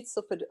 again, she'd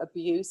suffered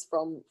abuse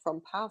from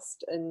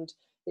past, and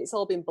it's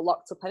all been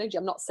blocked up energy.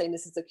 I'm not saying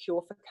this is a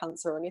cure for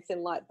cancer or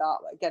anything like that.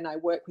 Again, I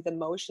work with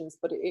emotions,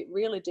 but it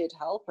really did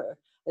help her.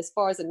 As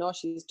far as I know,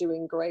 she's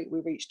doing great.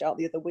 We reached out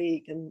the other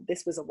week, and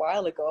this was a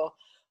while ago.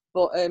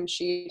 But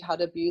she'd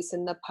had abuse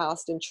in the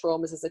past and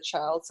traumas as a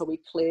child. So we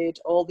cleared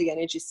all the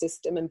energy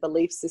system and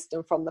belief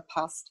system from the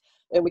past.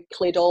 And we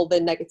cleared all the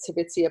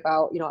negativity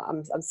about,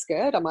 I'm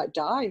scared, I might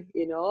die,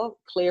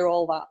 clear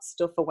all that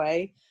stuff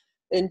away.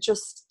 And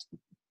just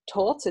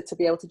taught her to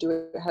be able to do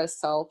it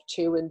herself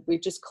too. And we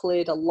just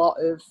cleared a lot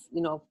of,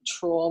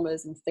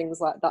 traumas and things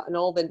like that, and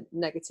all the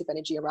negative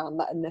energy around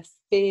that, and the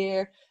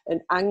fear and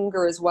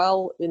anger as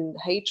well, and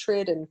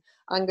hatred and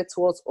anger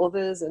towards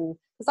others. And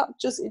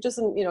because it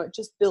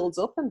just builds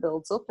up and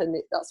builds up, and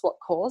that's what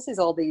causes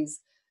all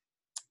these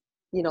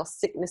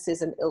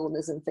sicknesses and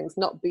illness and things,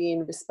 not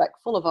being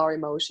respectful of our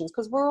emotions.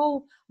 Because we're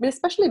all,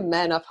 especially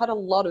men, I've had a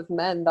lot of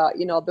men that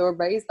they were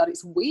raised that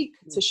it's weak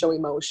to show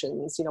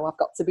emotions. I've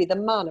got to be the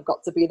man, I've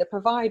got to be the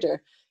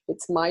provider,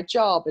 it's my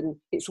job, and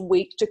it's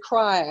weak to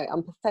cry,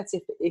 I'm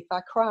pathetic if I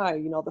cry.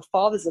 The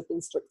fathers have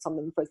been strict on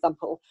them, for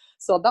example.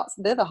 So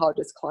they're the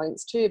hardest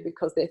clients too,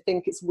 because they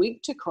think it's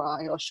weak to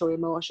cry or show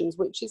emotions,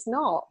 which is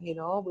not. We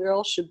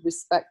all should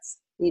respect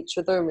each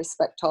other and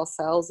respect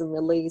ourselves and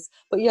release.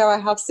 But yeah, I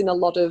have seen a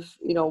lot of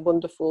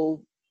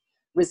wonderful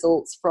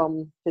results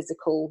from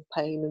physical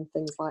pain and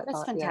things like That's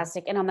that.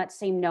 fantastic. And on that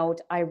same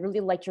note, I really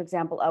liked your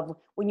example of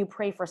when you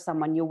pray for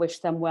someone, you wish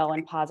them well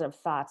and positive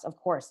thoughts, of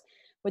course.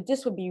 But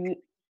this would be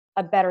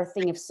a better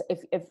thing if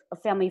a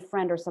family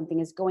friend or something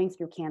is going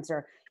through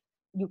cancer,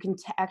 you can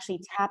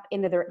actually tap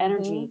into their Mm-hmm.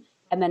 energy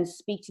and then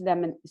speak to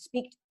them and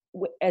speak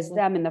as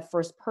them in the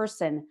first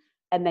person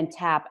and then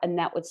tap, and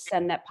that would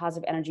send that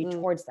positive energy Mm.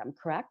 towards them,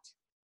 correct?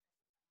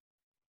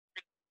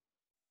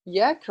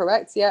 Yeah,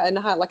 correct. Yeah. And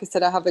like I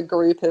said, I have a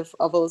group of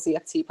us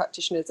EFT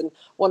practitioners, and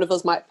one of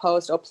us might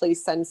post, "Oh,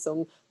 please send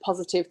some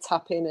positive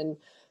tapping and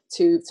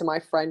to my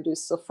friend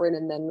who's suffering."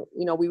 And then,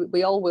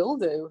 we all will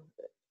do.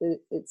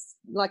 It's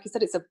like you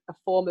said, it's a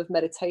form of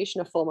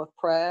meditation, a form of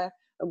prayer,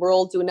 and we're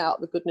all doing it out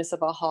of the goodness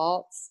of our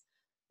hearts.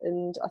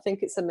 And I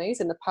think it's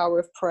amazing, the power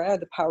of prayer,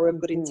 the power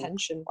of good Mhm.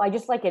 intention. Well, I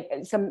just like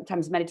it.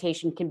 Sometimes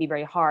meditation can be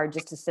very hard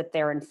just to sit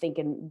there and think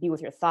and be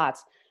with your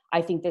thoughts.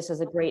 I think this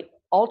is a great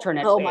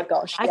alternate Oh my way.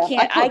 gosh, I yeah, I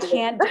can't, I can't do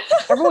can't,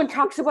 it. everyone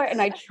talks about it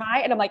and I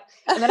try and I'm like,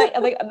 and then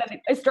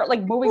I start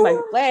like moving my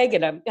leg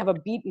and I have a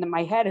beat in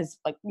my head is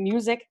like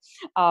music.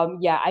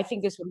 Yeah, I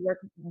think this would work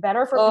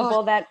better for Oh,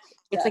 people that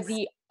it's like yes.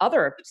 the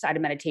other side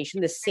of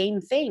meditation, the same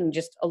thing,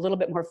 just a little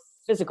bit more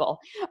physical,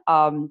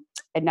 and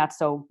not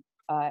so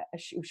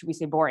should we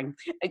say boring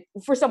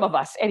for some of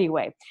us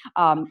anyway.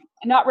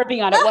 Not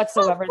ripping on it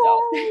whatsoever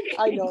though.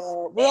 I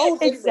know. We're all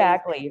different.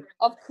 Exactly.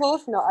 Of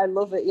course not. I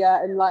love it.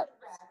 Yeah. And like,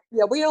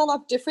 yeah, we all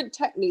have different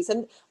techniques.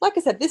 And like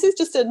I said, this is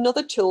just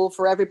another tool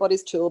for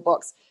everybody's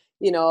toolbox,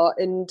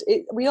 and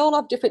we all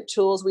have different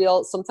tools.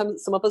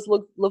 Sometimes some of us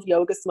love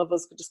yoga, some of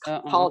us just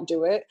Uh-uh. can't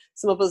do it.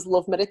 Some of us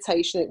love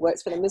meditation. It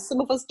works for them. And some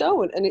of us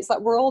don't. And it's like,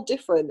 we're all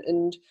different.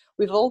 And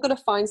we've all got to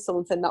find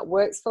something that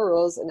works for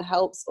us and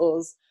helps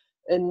us.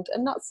 And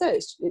that's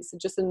it. It's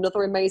just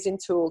another amazing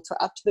tool to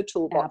add to the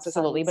toolbox, as I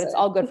Absolutely, would but it's say.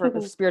 all good for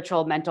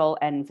spiritual, mental,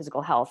 and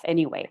physical health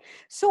anyway.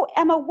 So,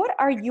 Emma, what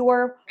are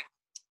your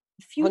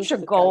future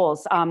 100%.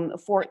 goals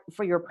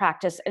for your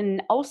practice,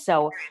 and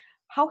also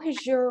how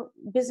has your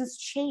business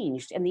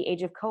changed in the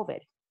age of COVID?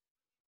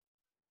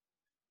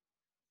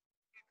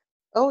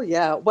 Oh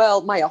yeah.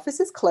 Well, my office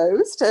is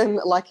closed,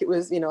 like it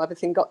was,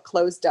 everything got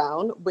closed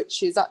down,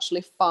 which is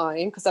actually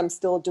fine because I'm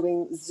still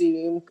doing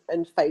Zoom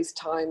and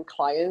FaceTime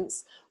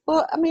clients.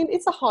 But I mean,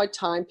 it's a hard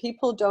time.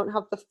 People don't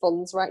have the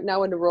funds right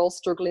now and we're all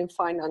struggling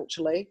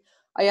financially.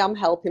 I am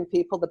helping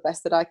people the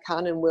best that I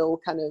can and will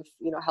kind of,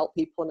 help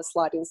people on a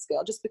sliding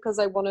scale just because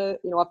I want to,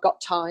 I've got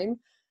time.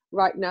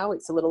 Right now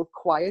it's a little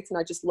quiet and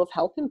I just love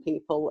helping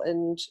people,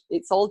 and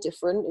it's all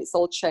different, it's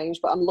all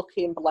changed, but I'm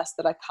lucky and blessed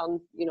that I can,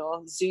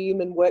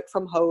 Zoom and work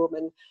from home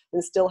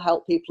and still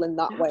help people in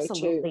that way too.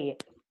 Absolutely.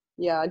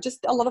 Yeah,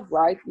 just a lot of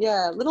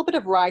a little bit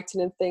of writing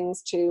and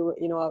things too,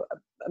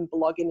 and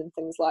blogging and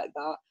things like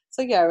that.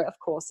 So yeah, of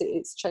course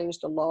it's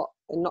changed a lot.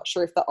 I'm not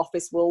sure if that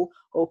office will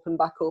open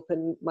back up,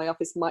 and my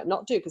office might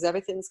not do because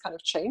everything's kind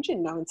of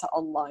changing now into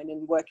online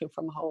and working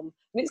from home.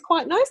 And it's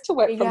quite nice to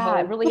work from Yeah,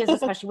 it home. really is,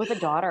 especially with a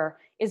daughter.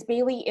 Is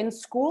Bailey in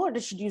school, or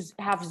does she use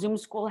half Zoom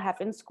school,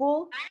 half in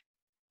school?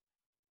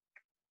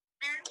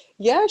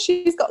 Yeah,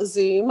 she's got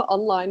Zoom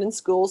online in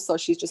school, so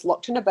she's just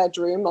locked in her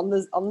bedroom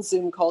on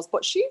Zoom calls.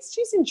 But she's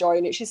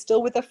enjoying it. She's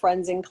still with her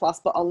friends in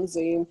class, but on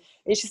Zoom,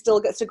 and she still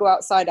gets to go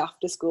outside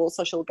after school.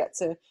 So she'll get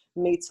to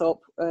meet up,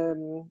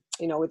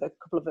 with a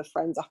couple of her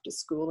friends after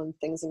school and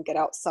things, and get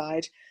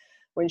outside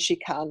when she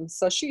can.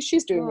 So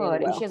she's doing really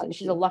Good. And well. Thank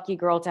she's a you. lucky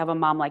girl to have a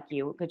mom like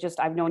you. Because just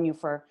I've known you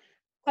for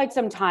quite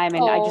some time,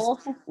 and I just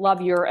Oh,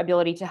 love your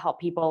ability to help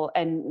people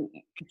and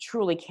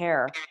truly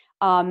care.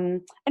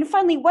 And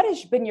finally, what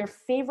has been your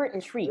favorite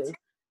thank treat you.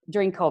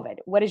 during COVID?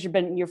 What has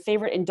been your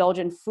favorite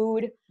indulgent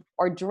food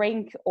or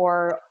drink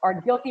or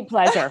guilty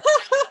pleasure?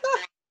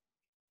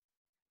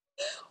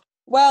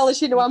 Well,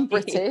 as you know, I'm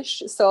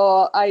British,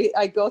 so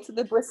I go to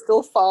the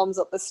Bristol Farms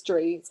up the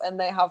street, and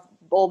they have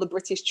all the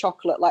British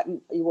chocolate, like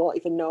you won't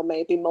even know,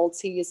 maybe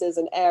Maltesers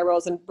and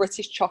Aeros and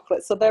British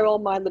chocolate. So they're all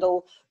my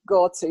little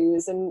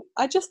go-tos, and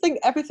I just think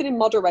everything in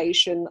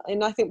moderation.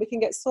 And I think we can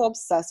get so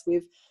obsessed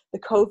with the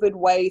COVID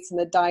weight and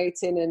the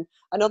dieting, and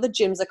I know the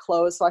gyms are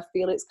closed, so I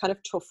feel it's kind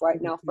of tough right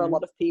now for a Mhm.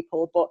 lot of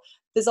people. But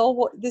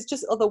there's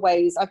just other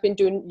ways. I've been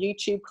doing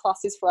YouTube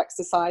classes for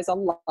exercise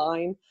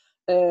online,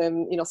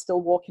 still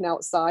walking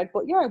outside.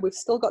 But yeah, we've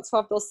still got to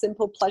have those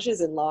simple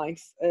pleasures in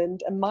life.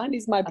 And mine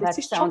is my Oh, that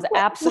British sounds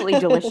chocolate. absolutely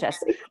delicious.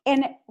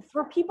 And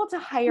for people to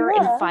hire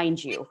and Yeah.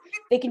 find you,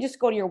 they can just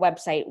go to your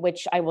website,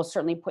 which I will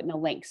certainly put in the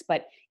links,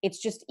 but it's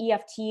just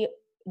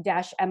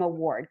EFT-Emma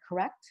Ward,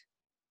 correct?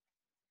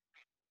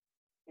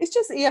 It's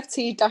just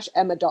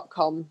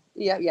EFT-Emma.com.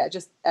 Yeah,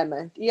 just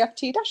Emma.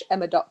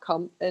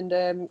 EFT-Emma.com and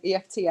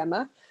EFT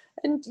Emma.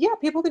 And yeah,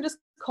 people can just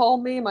call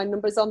me. My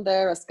number's on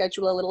there. I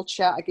schedule a little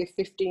chat. I give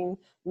 15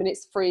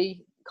 minutes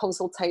free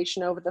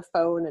consultation over the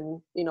phone,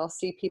 and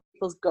see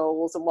people's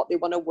goals and what they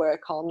want to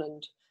work on,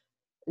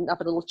 and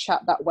have a little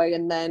chat that way.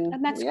 And then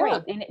And that's yeah,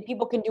 great. And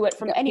people can do it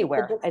from get people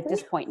anywhere booked at in.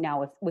 this point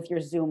now with your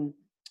Zoom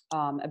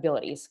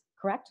abilities,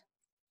 correct?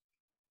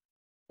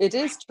 It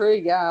is true.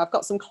 Yeah, I've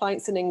got some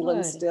clients in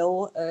England Good.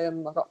 still.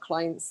 I've got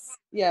clients,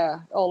 yeah,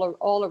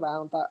 all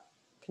around that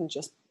can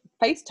just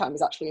FaceTime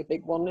is actually a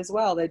big one as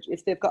well.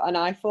 If they've got an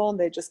iPhone,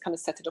 they just kind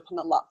of set it up on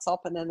the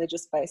laptop and then they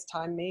just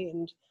FaceTime me,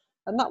 and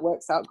that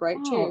works out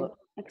great too. Oh,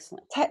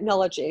 excellent.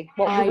 Technology,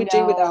 what would I we do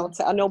know. without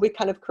it? I know we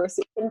kind of curse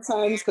it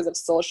sometimes because of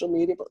social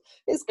media, but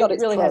it's got It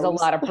its really has a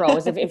pros. lot of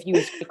pros if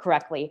used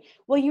correctly.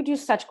 Well, you do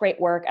such great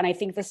work, and I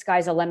think the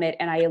sky's the limit.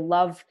 And I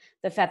love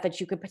the fact that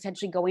you could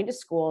potentially go into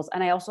schools.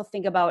 And I also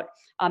think about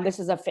this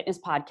is a fitness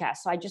podcast,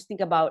 so I just think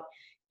about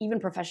even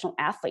professional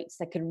athletes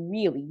that could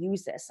really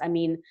use this. I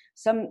mean,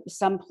 some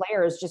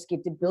players just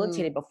get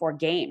debilitated before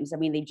games. I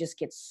mean, they just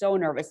get so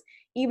nervous,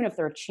 even if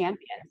they're a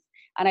champion.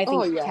 And I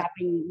Oh think yeah.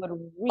 tapping would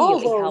Oh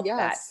really well, help that.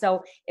 yes.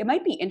 So it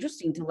might be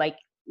interesting to like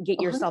get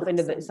yourself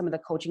into 100%. some of the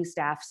coaching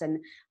staffs. And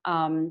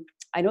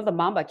I know the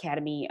Mamba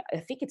Academy, I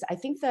think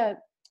the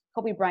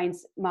Kobe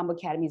Bryant's Mamba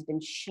Academy has been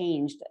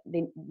changed.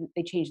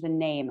 They changed the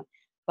name,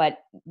 but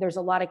there's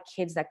a lot of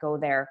kids that go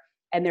there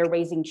and they're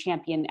raising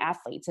champion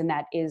athletes. And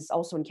that is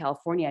also in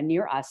California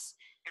near us.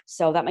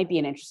 So that might be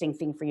an interesting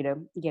thing for you to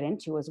get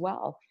into as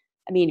well.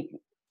 I mean,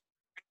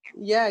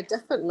 yeah,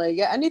 definitely.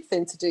 Yeah,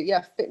 anything to do.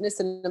 Yeah, fitness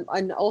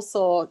and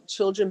also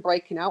children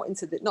breaking out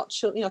into the not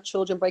children,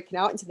 children breaking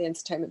out into the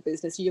entertainment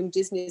business, young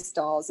Disney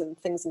stars and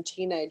things, and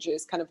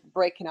teenagers kind of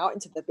breaking out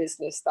into the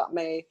business that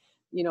may,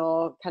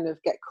 kind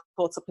of get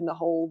caught up in the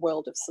whole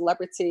world of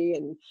celebrity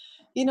and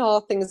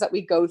things that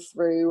we go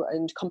through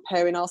and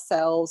comparing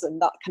ourselves and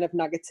that kind of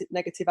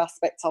negative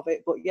aspect of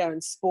it. But yeah,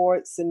 in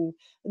sports and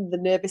the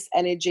nervous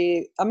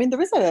energy. I mean,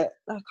 I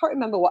can't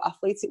remember what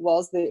athlete it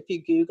was, that if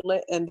you Google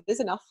it, and there's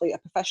an athlete, a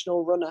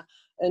professional runner,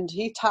 and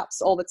he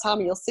taps all the time.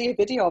 And you'll see a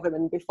video of him,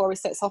 and before he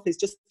sets off, he's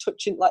just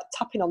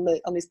tapping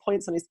on his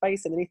points on his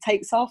face, and then he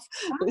takes off.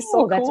 It's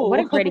so cool. What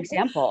a great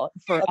example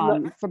for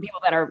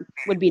people that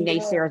would be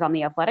naysayers on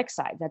the athletic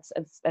side.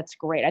 That's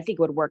great. I think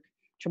it would work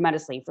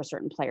tremendously for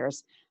certain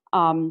players.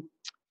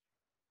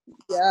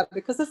 Yeah,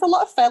 because there's a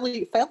lot of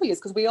failures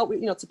because we all,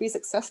 to be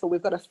successful,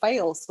 we've got to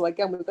fail. So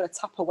again, we've got to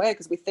tap away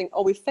because we think,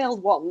 oh, we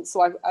failed once,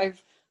 so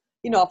I've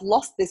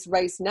lost this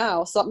race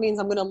now, so that means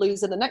I'm going to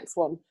lose in the next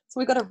one. So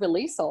we've got to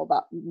release all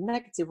that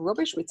negative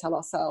rubbish we tell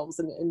ourselves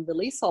and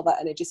release all that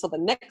energy, so the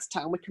next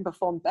time we can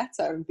perform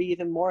better and be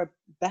even more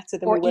better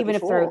than we were even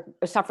before. If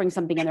they're suffering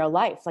something in their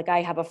life. Like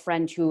I have a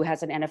friend who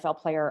has an NFL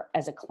player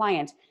as a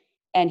client,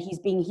 and he's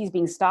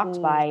being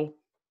stalked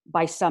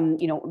by some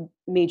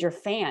major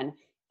fan,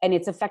 and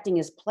it's affecting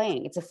his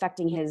playing, it's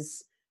affecting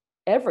his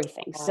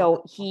everything.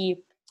 So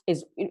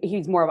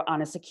he's more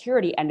on a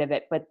security end of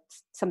it, but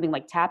something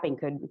like tapping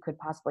could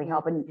possibly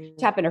help and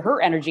tap into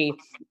her energy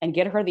and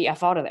get her the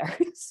F out of there.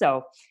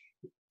 So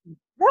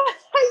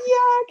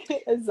yeah,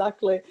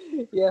 exactly.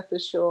 Yeah, for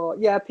sure.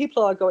 Yeah,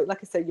 people are going, like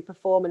I said, you're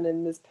performing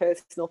and there's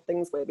personal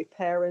things, maybe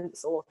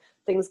parents or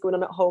things going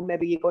on at home.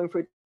 Maybe you're going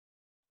through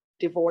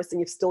divorce and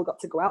you've still got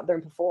to go out there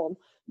and perform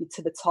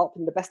to the top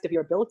and the best of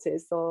your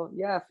abilities. So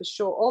yeah, for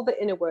sure, all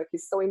the inner work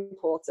is so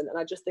important, and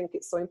I just think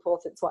it's so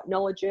important to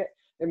acknowledge it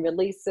and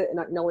release it and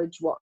acknowledge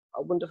what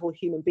wonderful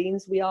human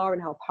beings we are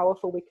and how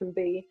powerful we can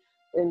be,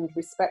 and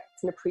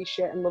respect and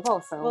appreciate and love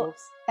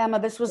ourselves. Well, Emma,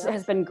 this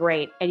has been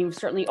great, and you've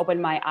certainly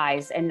opened my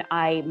eyes. And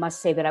I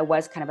must say that I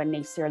was kind of a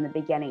naysayer in the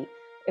beginning.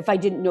 If I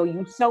didn't know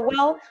you so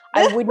well,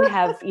 I wouldn't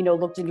have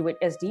looked into it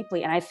as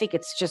deeply. And I think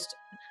it's just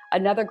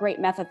another great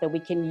method that we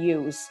can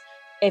use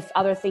if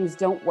other things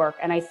don't work.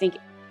 And I think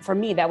for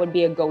me, that would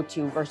be a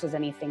go-to versus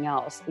anything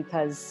else,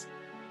 because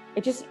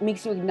it just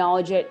makes you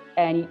acknowledge it,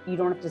 and you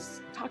don't have to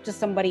talk to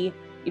somebody.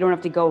 You don't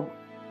have to go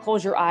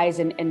close your eyes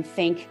and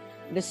think.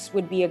 This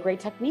would be a great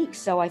technique.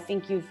 So I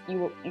think you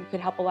could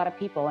help a lot of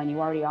people, and you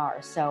already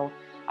are. So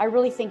I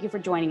really thank you for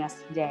joining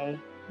us today.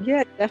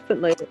 Yeah,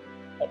 definitely.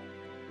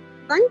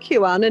 Thank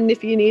you, Anne. And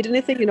if you need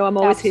anything, I'm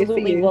always here for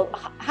you. Well,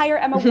 hire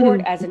Emma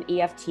Ward as an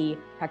EFT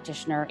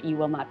practitioner. You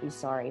will not be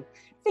sorry.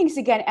 Thanks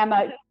again,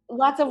 Emma.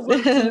 Lots of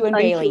love to you and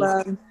Bailey.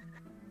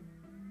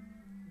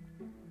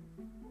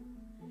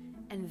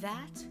 And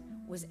that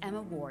was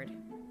Emma Ward,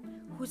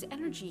 whose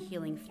energy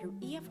healing through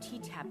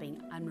EFT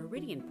tapping on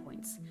meridian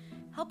points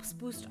helps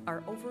boost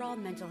our overall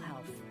mental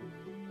health.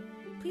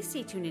 Please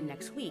stay tuned in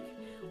next week,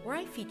 where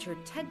I feature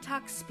TED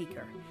Talk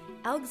speaker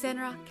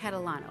Alexandra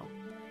Catalano,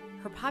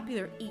 her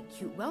popular Eat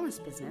Cute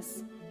wellness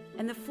business,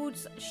 and the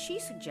foods she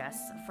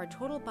suggests for a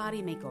total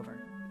body makeover.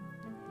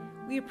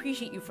 We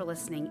appreciate you for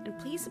listening, and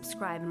please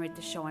subscribe and rate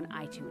the show on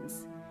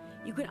iTunes.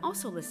 You can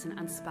also listen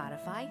on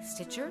Spotify,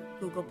 Stitcher,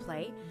 Google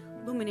Play,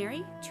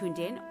 Luminary, Tuned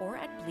In, or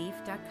at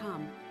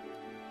Believe.com.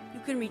 You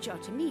can reach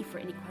out to me for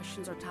any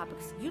questions or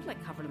topics you'd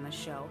like covered on the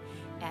show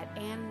at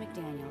Ann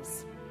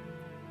McDaniels.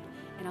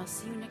 And I'll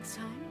see you next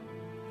time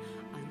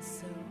on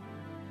SoCal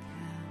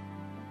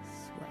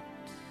Sweat.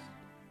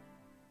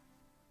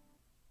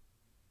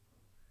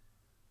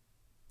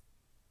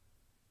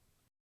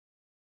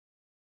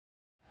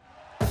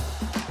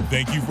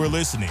 Thank you for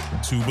listening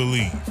to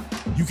Believe.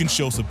 You can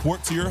show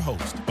support to your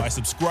host by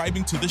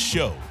subscribing to the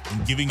show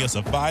and giving us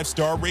a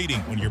 5-star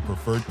rating on your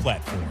preferred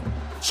platform.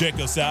 Check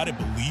us out at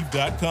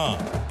Believe.com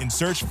and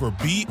search for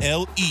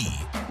BLEAV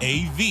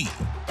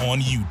on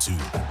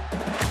YouTube.